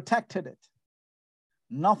protected it.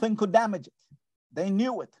 Nothing could damage it. They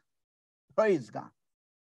knew it. Praise God.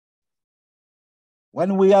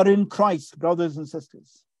 When we are in Christ, brothers and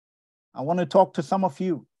sisters, I want to talk to some of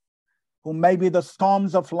you who maybe the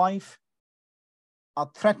storms of life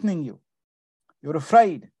are threatening you. You're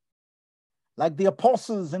afraid. Like the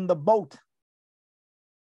apostles in the boat.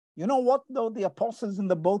 You know what, though? The apostles in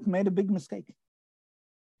the boat made a big mistake.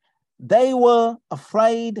 They were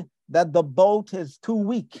afraid that the boat is too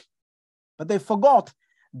weak. But they forgot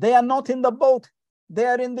they are not in the boat. They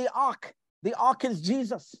are in the ark. The ark is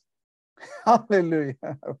Jesus. Hallelujah.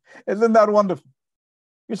 Isn't that wonderful?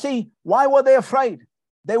 You see, why were they afraid?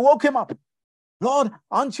 They woke him up. Lord,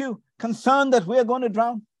 aren't you concerned that we're going to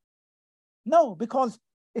drown? No, because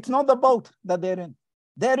it's not the boat that they're in.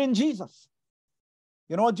 They're in Jesus.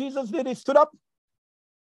 You know what Jesus did? He stood up,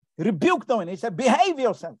 rebuked them, and he said, behave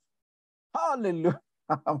yourself. Hallelujah.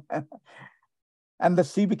 And the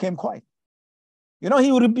sea became quiet. You know,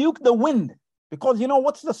 he rebuked the wind, because you know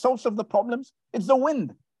what's the source of the problems? It's the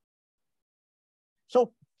wind.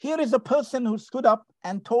 So here is a person who stood up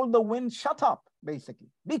and told the wind, shut up, basically.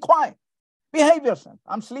 Be quiet. Behave yourself.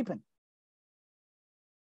 I'm sleeping.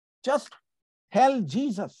 Just tell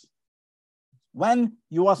Jesus. When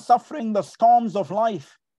you are suffering the storms of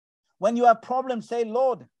life, when you have problems, say,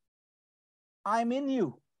 Lord, I'm in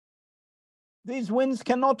you. These winds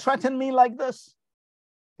cannot threaten me like this.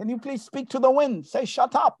 Can you please speak to the wind? Say,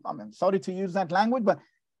 shut up. I mean, sorry to use that language, but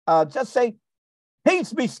just say,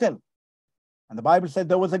 peace, be still. And the Bible said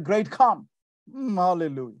there was a great calm.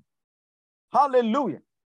 Hallelujah. Hallelujah.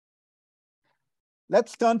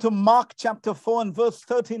 Let's turn to Mark chapter 4 and verse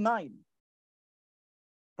 39.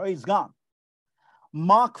 Praise God.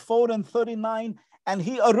 Mark 4 and 39. And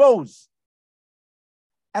he arose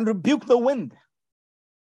and rebuked the wind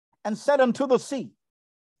and said unto the sea,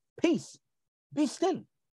 peace, be still.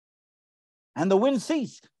 And the wind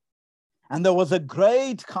ceased. And there was a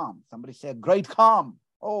great calm. Somebody say a great calm.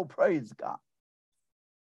 Oh, praise God.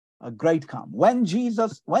 A great calm. When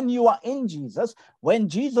you are in Jesus, when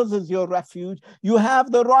Jesus is your refuge, you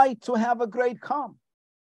have the right to have a great calm.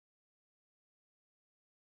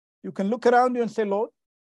 You can look around you and say, Lord,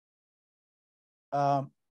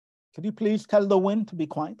 could you please tell the wind to be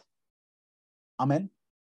quiet? Amen.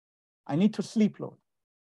 I need to sleep, Lord.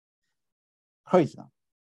 Praise God.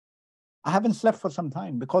 I haven't slept for some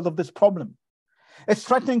time because of this problem. It's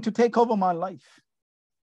threatening to take over my life.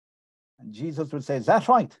 And Jesus would say, is that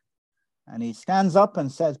right? And he stands up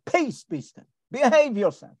and says, peace, be still. Behave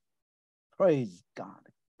yourself. Praise God.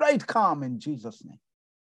 Great calm in Jesus' name.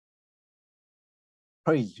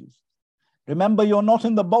 Praise Jesus. Remember, you're not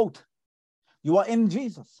in the boat. You are in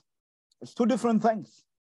Jesus. It's two different things.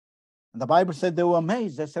 And the Bible said they were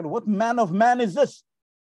amazed. They said, what man of man is this,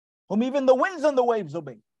 whom even the winds and the waves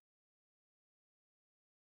obey?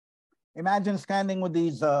 Imagine standing with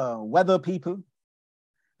these weather people,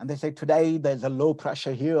 and they say, today there's a low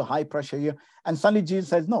pressure here, high pressure here. And suddenly Jesus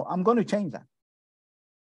says, no, I'm going to change that.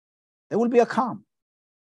 There will be a calm.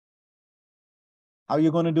 How are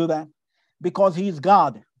you going to do that? Because he's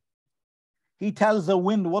God. He tells the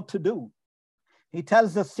wind what to do. He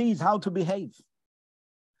tells the seas how to behave.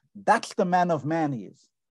 That's the man of man he is.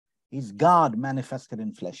 He's God manifested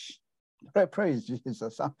in flesh. Praise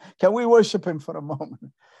Jesus. Can we worship him for a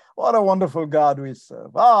moment? What a wonderful God we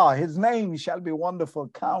serve. His name shall be Wonderful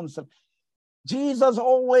Counsel. Jesus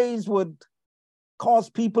always would cause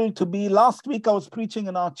people to be. Last week I was preaching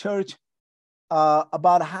in our church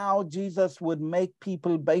about how Jesus would make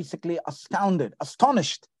people basically astounded,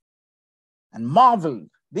 astonished, and marveled.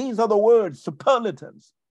 These are the words,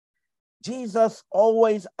 superlatives. Jesus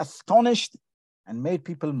always astonished and made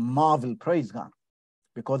people marvel. Praise God.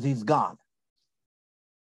 Because he's God.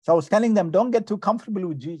 So I was telling them, don't get too comfortable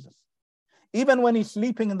with Jesus. Even when he's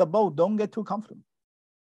sleeping in the boat, don't get too comfortable.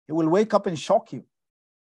 He will wake up and shock you.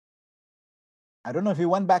 I don't know if he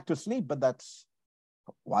went back to sleep, but that's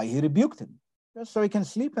why he rebuked him. Just so he can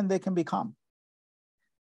sleep and they can be calm.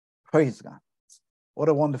 Praise God. What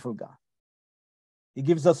a wonderful God. He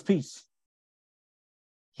gives us peace.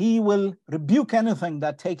 He will rebuke anything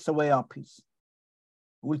that takes away our peace.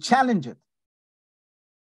 He will challenge it.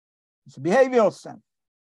 It's behave yourself.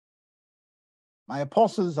 My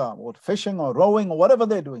apostles are fishing or rowing or whatever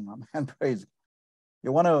they're doing. Amen. Praise God.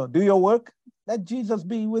 You want to do your work? Let Jesus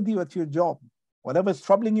be with you at your job. Whatever is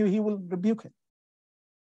troubling you, he will rebuke it.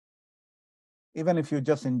 Even if you're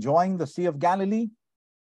just enjoying the Sea of Galilee,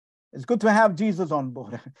 it's good to have Jesus on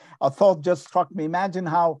board. A thought just struck me. Imagine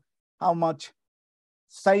how much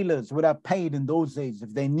sailors would have paid in those days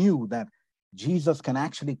if they knew that Jesus can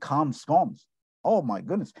actually calm storms. Oh my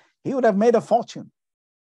goodness. He would have made a fortune.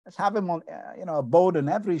 Let's have him on a boat in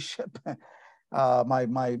every ship.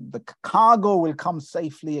 The cargo will come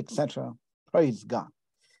safely, etc. Praise God.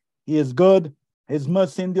 He is good. His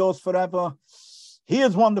mercy endures forever. He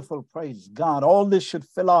is wonderful. Praise God. All this should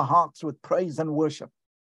fill our hearts with praise and worship.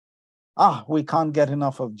 We can't get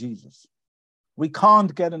enough of Jesus. We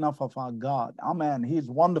can't get enough of our God. Amen. He is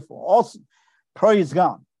wonderful. Awesome. Praise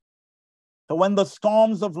God. So when the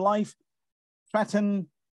storms of life threaten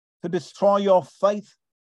to destroy your faith,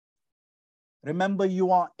 remember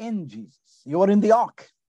you are in Jesus. You are in the ark.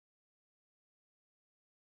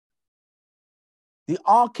 The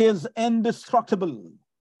ark is indestructible.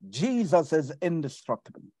 Jesus is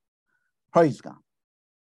indestructible. Praise God.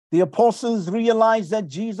 The apostles realized that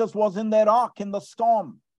Jesus was in their ark in the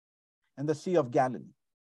storm in the Sea of Galilee.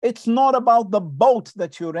 It's not about the boat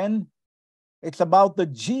that you're in. It's about the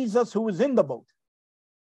Jesus who is in the boat.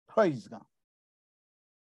 Praise God.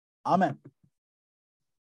 Amen.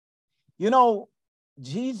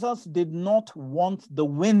 Jesus did not want the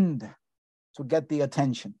wind to get the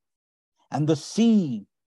attention and the sea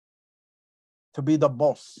to be the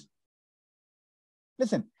boss.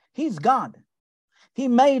 Listen, he's God. He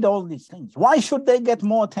made all these things. Why should they get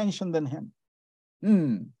more attention than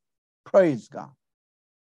him? Praise God.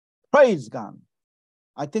 Praise God.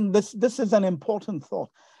 I think this is an important thought.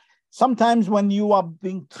 Sometimes when you are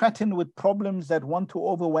being threatened with problems that want to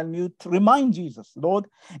overwhelm you, to remind Jesus, Lord,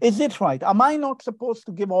 is it right? Am I not supposed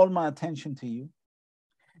to give all my attention to you?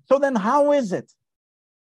 So then how is it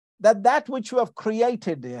that which you have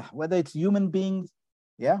created, whether it's human beings,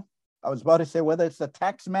 I was about to say whether it's the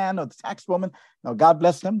tax man or the tax woman, no, God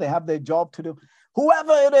bless them, they have their job to do.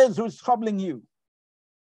 Whoever it is who's troubling you,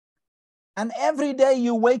 and every day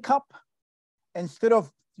you wake up, instead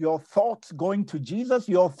of your thoughts going to Jesus,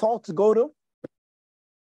 your thoughts go to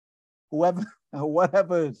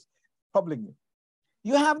whatever is troubling you.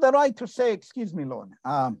 You have the right to say, excuse me, Lord,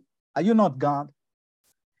 are you not God?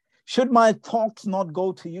 Should my thoughts not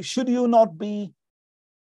go to you? Should you not be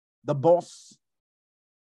the boss,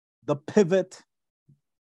 the pivot?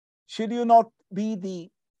 Should you not be the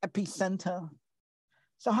epicenter?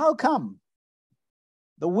 So how come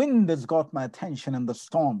the wind has got my attention and the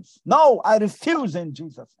storms? No, I refuse in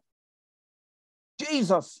Jesus' name.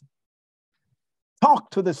 Jesus,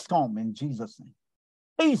 talk to the storm in Jesus' name.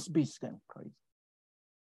 Peace be still. Praise.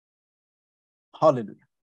 Hallelujah.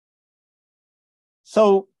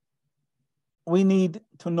 So we need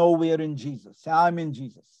to know we are in Jesus. Say, I'm in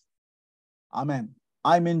Jesus. Amen.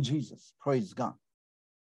 I'm in Jesus. Praise God.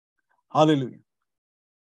 Hallelujah.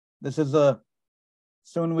 This is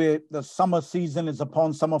soon the summer season is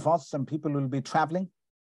upon some of us, and people will be traveling.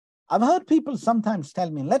 I've heard people sometimes tell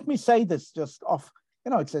me, let me say this just off,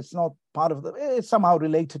 it's not part of it's somehow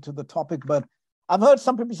related to the topic, but I've heard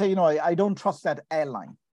some people say, I don't trust that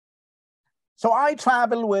airline. So I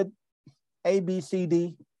travel with A, B, C,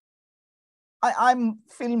 D. I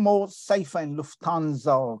feel more safer in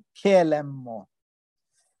Lufthansa or KLM. Or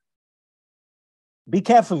be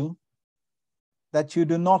careful that you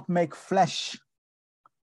do not make flesh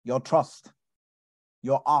your trust,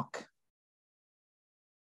 your ark.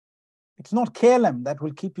 It's not KLM that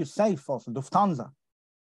will keep you safe or Lufthansa.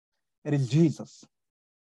 It is Jesus.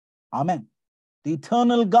 Amen. The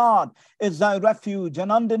eternal God is thy refuge,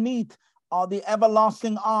 and underneath are the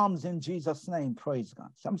everlasting arms in Jesus' name. Praise God.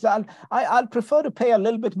 Some say, I'll prefer to pay a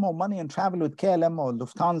little bit more money and travel with KLM or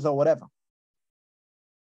Lufthansa or whatever.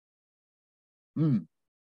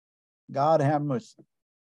 God have mercy.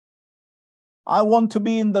 I want to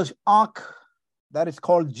be in the ark that is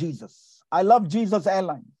called Jesus. I love Jesus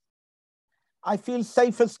Airlines. I feel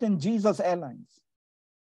safest in Jesus Airlines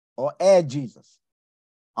or Air Jesus.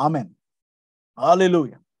 Amen.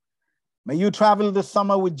 Hallelujah. May you travel this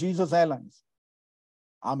summer with Jesus Airlines.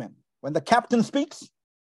 Amen. When the captain speaks,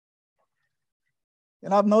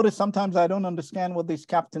 I've noticed sometimes I don't understand what these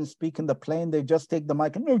captains speak in the plane. They just take the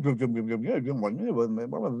mic and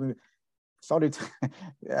sorry.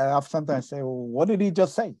 Sometimes I say, well, what did he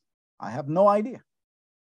just say? I have no idea.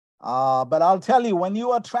 But I'll tell you, when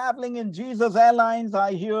you are traveling in Jesus Airlines,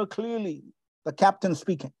 I hear clearly the captain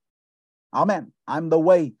speaking. Amen. I'm the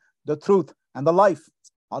way, the truth, and the life.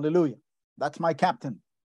 Hallelujah. That's my captain.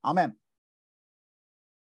 Amen.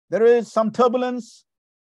 There is some turbulence,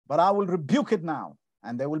 but I will rebuke it now,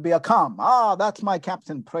 and there will be a calm. That's my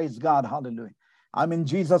captain. Praise God. Hallelujah. I'm in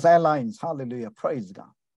Jesus Airlines. Hallelujah. Praise God.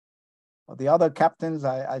 But the other captains,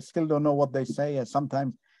 I still don't know what they say.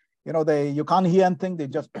 Sometimes, you can't hear anything. They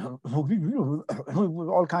just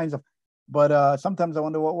all kinds of. But sometimes I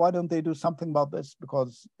wonder, why don't they do something about this?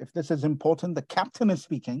 Because if this is important, the captain is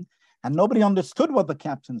speaking, and nobody understood what the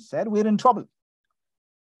captain said, we're in trouble.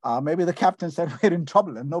 Maybe the captain said we're in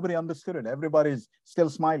trouble, and nobody understood it. Everybody's still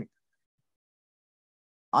smiling.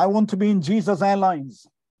 I want to be in Jesus Airlines.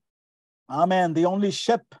 Amen. The only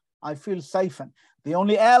ship I feel safe in, the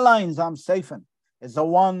only airlines I'm safe in, is the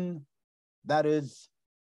one that is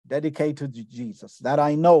dedicated to Jesus, that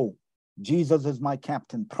I know Jesus is my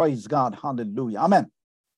captain. Praise God. Hallelujah. Amen.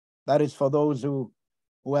 That is for those who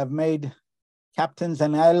have made captains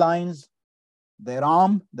and airlines their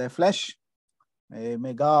arm, their flesh.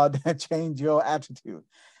 May God change your attitude.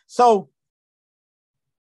 So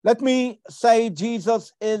let me say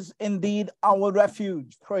Jesus is indeed our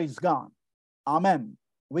refuge. Praise God. Amen.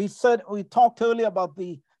 We talked earlier about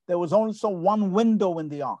there was also one window in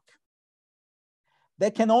the ark.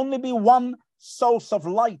 There can only be one source of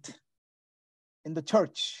light in the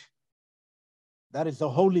church. That is the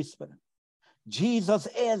Holy Spirit. Jesus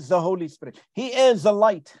is the Holy Spirit. He is the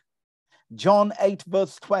light. John 8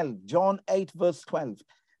 verse 12. John 8 verse 12.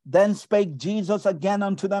 Then spake Jesus again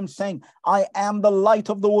unto them, saying, I am the light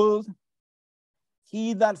of the world.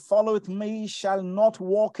 He that followeth me shall not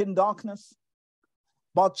walk in darkness,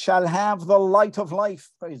 but shall have the light of life.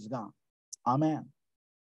 Praise God. Amen.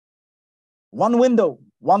 One window,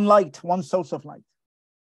 one light, one source of light.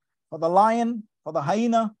 For the lion, for the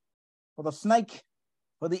hyena, for the snake,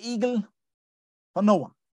 for the eagle, for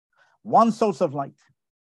Noah. One source of light.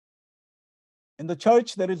 In the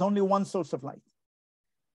church, there is only one source of light.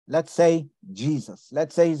 Let's say Jesus.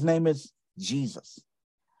 Let's say his name is Jesus.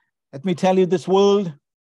 Let me tell you, this world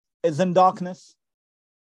is in darkness.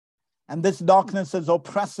 And this darkness is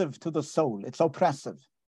oppressive to the soul. It's oppressive.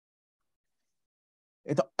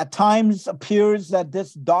 It at times appears that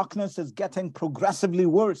this darkness is getting progressively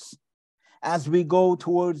worse as we go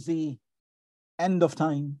towards the end of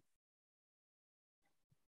time.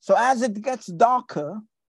 So as it gets darker,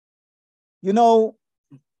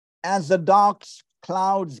 as the dark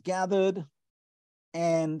clouds gathered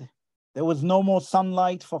and there was no more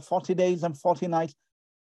sunlight for 40 days and 40 nights,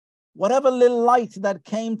 Whatever little light that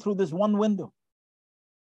came through this one window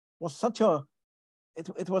was such a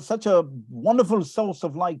wonderful source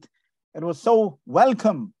of light. It was so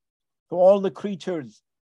welcome to all the creatures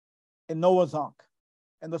in Noah's Ark.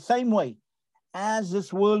 In the same way, as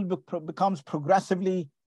this world becomes progressively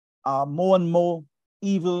more and more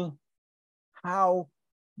evil, how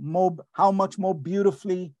much more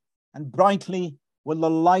beautifully and brightly will the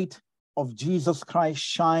light of Jesus Christ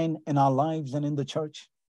shine in our lives and in the church?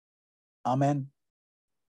 Amen.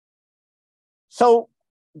 So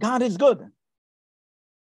God is good.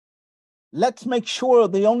 Let's make sure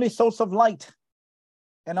the only source of light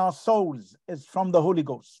in our souls is from the Holy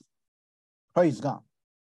Ghost. Praise God.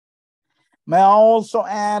 May I also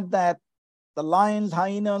add that the lions,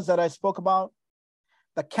 hyenas that I spoke about,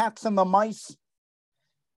 the cats and the mice,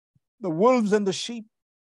 the wolves and the sheep,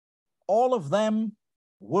 all of them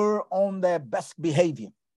were on their best behavior.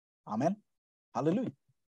 Amen. Hallelujah.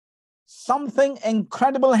 Something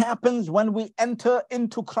incredible happens when we enter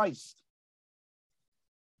into Christ.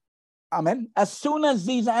 Amen. As soon as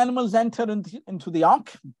these animals entered into the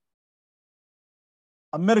ark,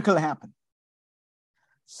 a miracle happened.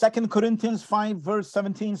 2 Corinthians 5 verse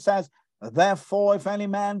 17 says, therefore, if any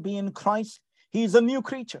man be in Christ, he is a new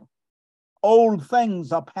creature. Old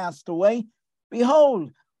things are passed away.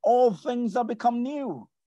 Behold, all things are become new.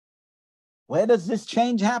 Where does this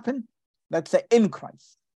change happen? Let's say in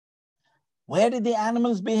Christ. Where did the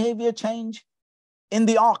animal's behavior change? In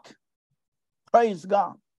the ark. Praise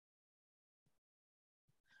God.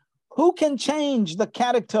 Who can change the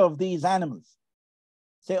character of these animals?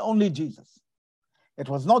 Say only Jesus. It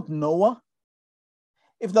was not Noah.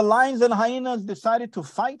 If the lions and hyenas decided to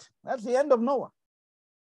fight, that's the end of Noah.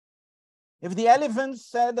 If the elephants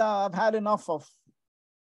said, I've had enough of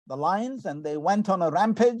the lions, and they went on a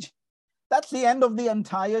rampage, that's the end of the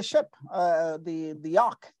entire ship, the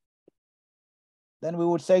ark. Then we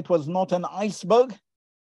would say it was not an iceberg,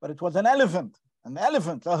 but it was an elephant,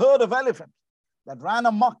 a herd of elephants that ran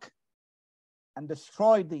amok and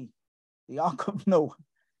destroyed the ark of Noah.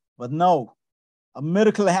 But no, a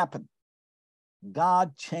miracle happened.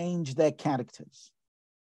 God changed their characters.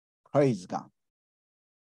 Praise God.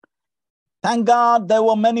 Thank God there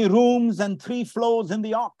were many rooms and 3 floors in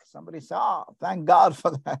the ark. Somebody say, thank God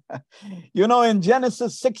for that. You know, in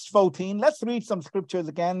Genesis 6:14, let's read some scriptures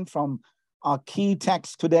again from our key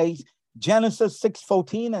text today. Genesis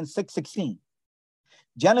 6:14 and 6:16.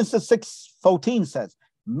 Genesis 6:14 says,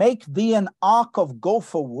 make thee an ark of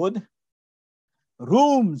gopher wood.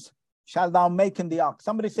 Rooms shalt thou make in the ark.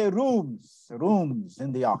 Somebody say rooms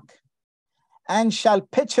in the ark. And shall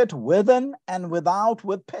pitch it within and without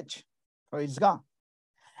with pitch. Praise God.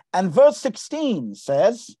 And verse 16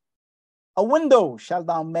 says, a window shalt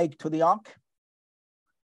thou make to the ark,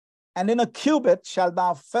 and in a cubit shalt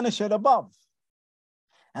thou finish it above.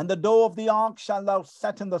 And the door of the ark shalt thou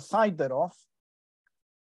set in the side thereof.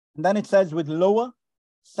 And then it says, with lower,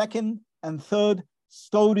 second, and third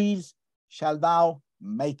stories shalt thou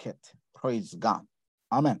make it. Praise God.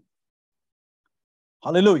 Amen.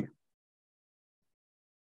 Hallelujah.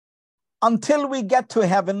 Until we get to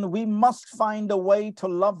heaven, we must find a way to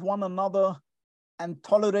love one another and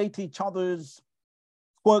tolerate each other's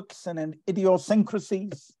quirks and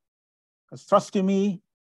idiosyncrasies. Because trust you me,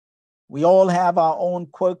 we all have our own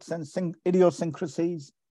quirks and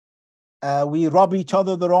idiosyncrasies. We rub each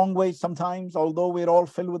other the wrong way sometimes, although we're all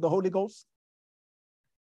filled with the Holy Ghost.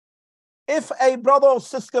 If a brother or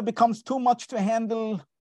sister becomes too much to handle,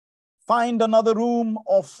 find another room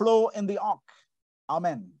or floor in the ark.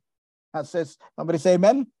 Amen. That says, somebody say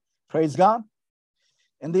amen. Praise God.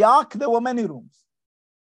 In the ark, there were many rooms.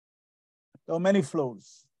 There were many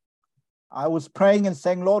floors. I was praying and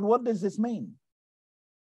saying, Lord, what does this mean?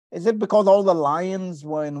 Is it because all the lions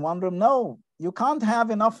were in one room? No, you can't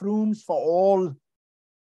have enough rooms for all,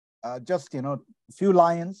 just, a few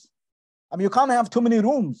lions. I mean, you can't have too many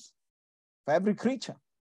rooms for every creature.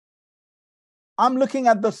 I'm looking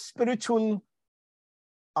at the spiritual,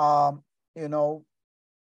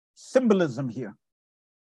 symbolism here.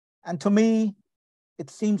 And to me, it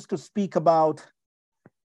seems to speak about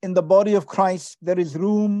in the body of Christ, there is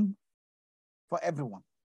room for everyone.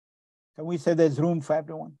 Can we say there's room for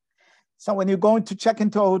everyone? So when you're going to check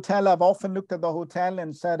into a hotel, I've often looked at the hotel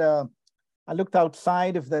and said, I looked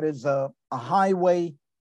outside if there is a highway,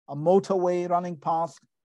 a motorway running past,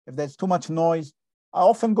 if there's too much noise. I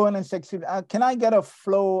often go in and say, can I get a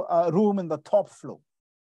room in the top floor?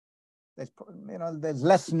 There's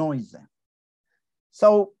less noise there.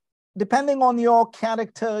 So depending on your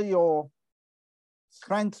character, your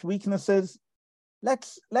strengths, weaknesses,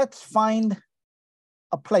 let's find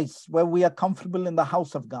a place where we are comfortable in the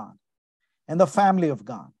house of God. in the family of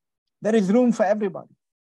God. There is room for everybody.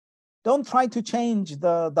 Don't try to change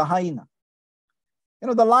the hyena.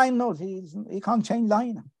 The lion knows he can't change the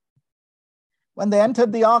hyena. When they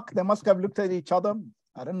entered the ark, they must have looked at each other,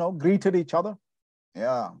 I don't know, greeted each other.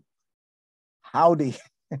 Yeah. Howdy.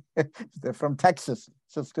 They're from Texas,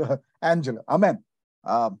 Sister Angela. Amen.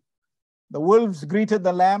 The wolves greeted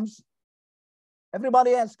the lambs.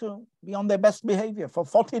 Everybody has to be on their best behavior for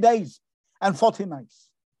 40 days and 40 nights.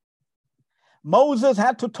 Moses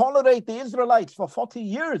had to tolerate the Israelites for 40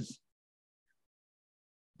 years.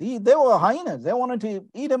 They were hyenas. They wanted to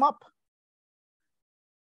eat him up.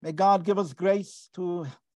 May God give us grace to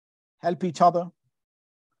help each other.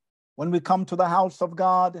 When we come to the house of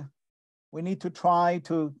God, we need to try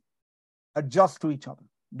to adjust to each other,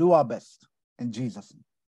 do our best in Jesus' name.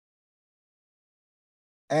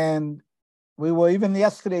 And we were even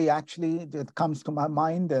yesterday, actually, it comes to my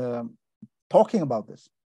mind, talking about this.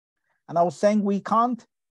 And I was saying we can't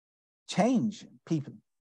change people.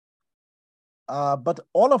 But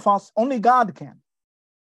all of us, only God can.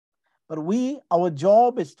 But our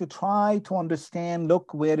job is to try to understand,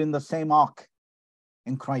 look, we're in the same ark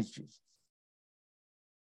in Christ Jesus.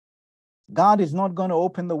 God is not going to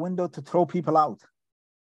open the window to throw people out.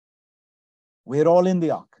 We're all in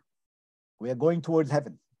the ark. We are going towards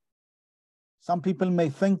heaven. Some people may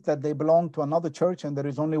think that they belong to another church and there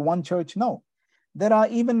is only one church. No, there are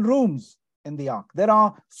even rooms in the ark. There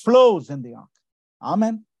are flows in the ark.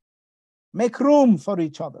 Amen. Make room for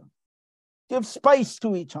each other. Give space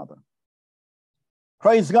to each other.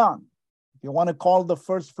 Praise God. If you want to call the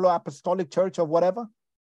first floor Apostolic Church or whatever,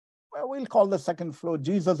 well, we'll call the second floor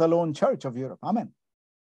Jesus Alone Church of Europe. Amen.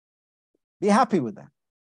 Be happy with that.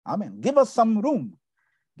 Amen. Give us some room.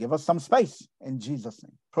 Give us some space in Jesus'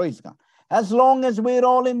 name. Praise God. As long as we're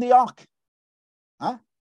all in the ark. Huh?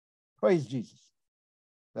 Praise Jesus.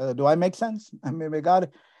 Do I make sense? May God.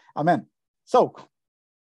 Amen. So,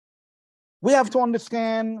 we have to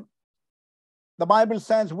understand, the Bible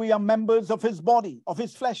says we are members of his body, of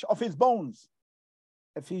his flesh, of his bones.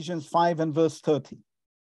 Ephesians 5 and verse 30.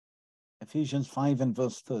 Ephesians 5 and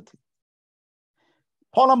verse 30.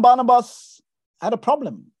 Paul and Barnabas had a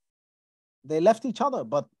problem. They left each other,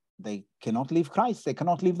 but they cannot leave Christ. They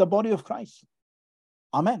cannot leave the body of Christ.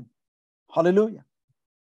 Amen. Hallelujah.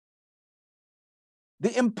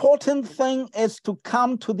 The important thing is to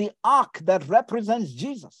come to the ark that represents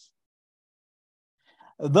Jesus.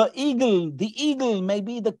 The eagle may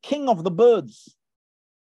be the king of the birds,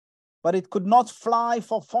 but it could not fly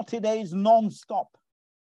for 40 days non-stop.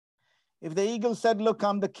 If the eagle said, look,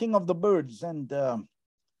 I'm the king of the birds and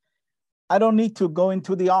I don't need to go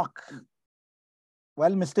into the ark.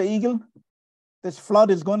 Well, Mr. Eagle, this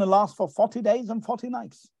flood is going to last for 40 days and 40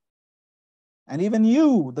 nights. And even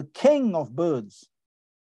you, the king of birds,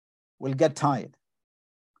 will get tired.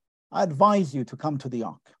 I advise you to come to the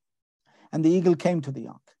ark. And the eagle came to the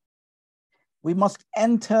ark. We must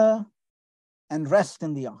enter and rest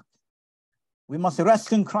in the ark. We must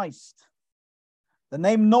rest in Christ. The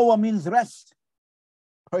name Noah means rest.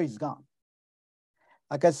 Praise God.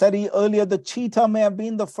 Like I said earlier, the cheetah may have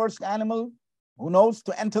been the first animal, who knows,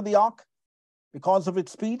 to enter the ark because of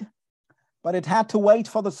its speed, but it had to wait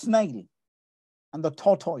for the snail and the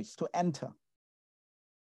tortoise to enter.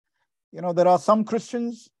 There are some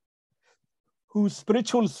Christians whose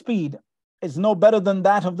spiritual speed is no better than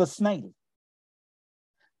that of the snail.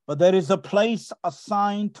 But there is a place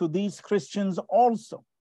assigned to these Christians also.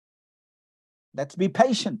 Let's be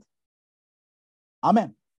patient.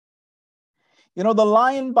 Amen. The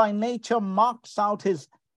lion by nature marks out his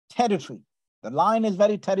territory. The lion is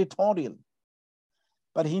very territorial.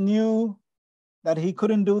 But he knew that he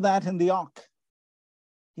couldn't do that in the ark.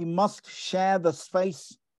 He must share the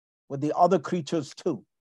space with the other creatures too.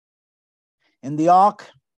 In the ark,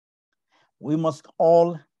 we must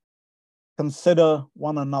all consider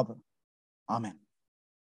one another. Amen.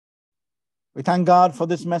 We thank God for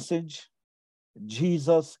this message.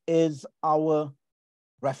 Jesus is our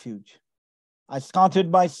refuge. I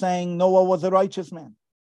started by saying Noah was a righteous man.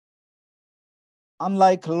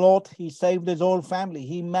 Unlike Lot, he saved his whole family.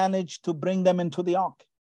 He managed to bring them into the ark.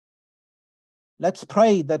 Let's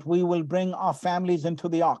pray that we will bring our families into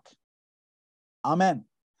the ark. Amen.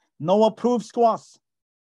 Noah proves to us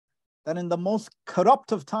that in the most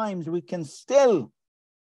corrupt of times, we can still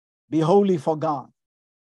be holy for God.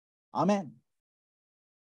 Amen.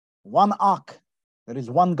 One ark, there is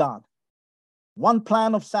one God. One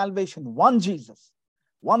plan of salvation, one Jesus.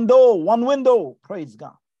 One door, one window, praise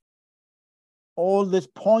God. All this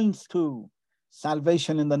points to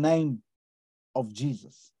salvation in the name of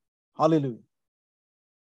Jesus. Hallelujah.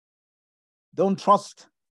 Don't trust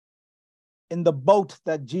in the boat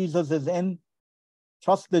that Jesus is in.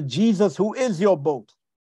 Trust the Jesus who is your boat.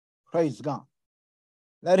 Praise God.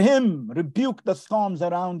 Let him rebuke the storms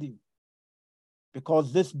around you,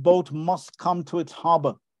 because this boat must come to its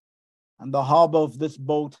harbor. And the harbor of this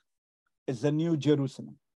boat is the New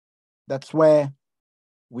Jerusalem. That's where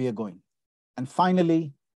we are going. And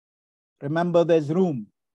finally, remember there's room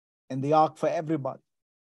in the ark for everybody.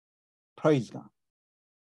 Praise God.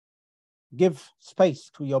 Give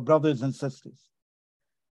space to your brothers and sisters.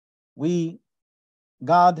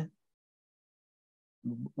 God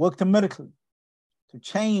worked a miracle to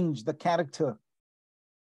change the character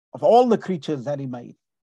of all the creatures that he made.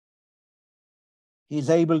 He is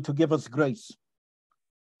able to give us grace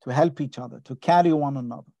to help each other, to carry one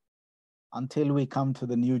another until we come to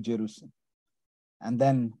the New Jerusalem. And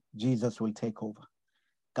then Jesus will take over.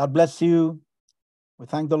 God bless you. We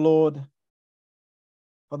thank the Lord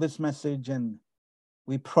for this message, and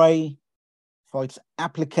we pray for its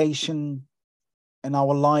application in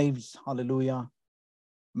our lives. Hallelujah.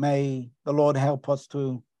 May the Lord help us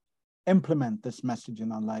to implement this message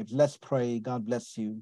in our lives. Let's pray. God bless you.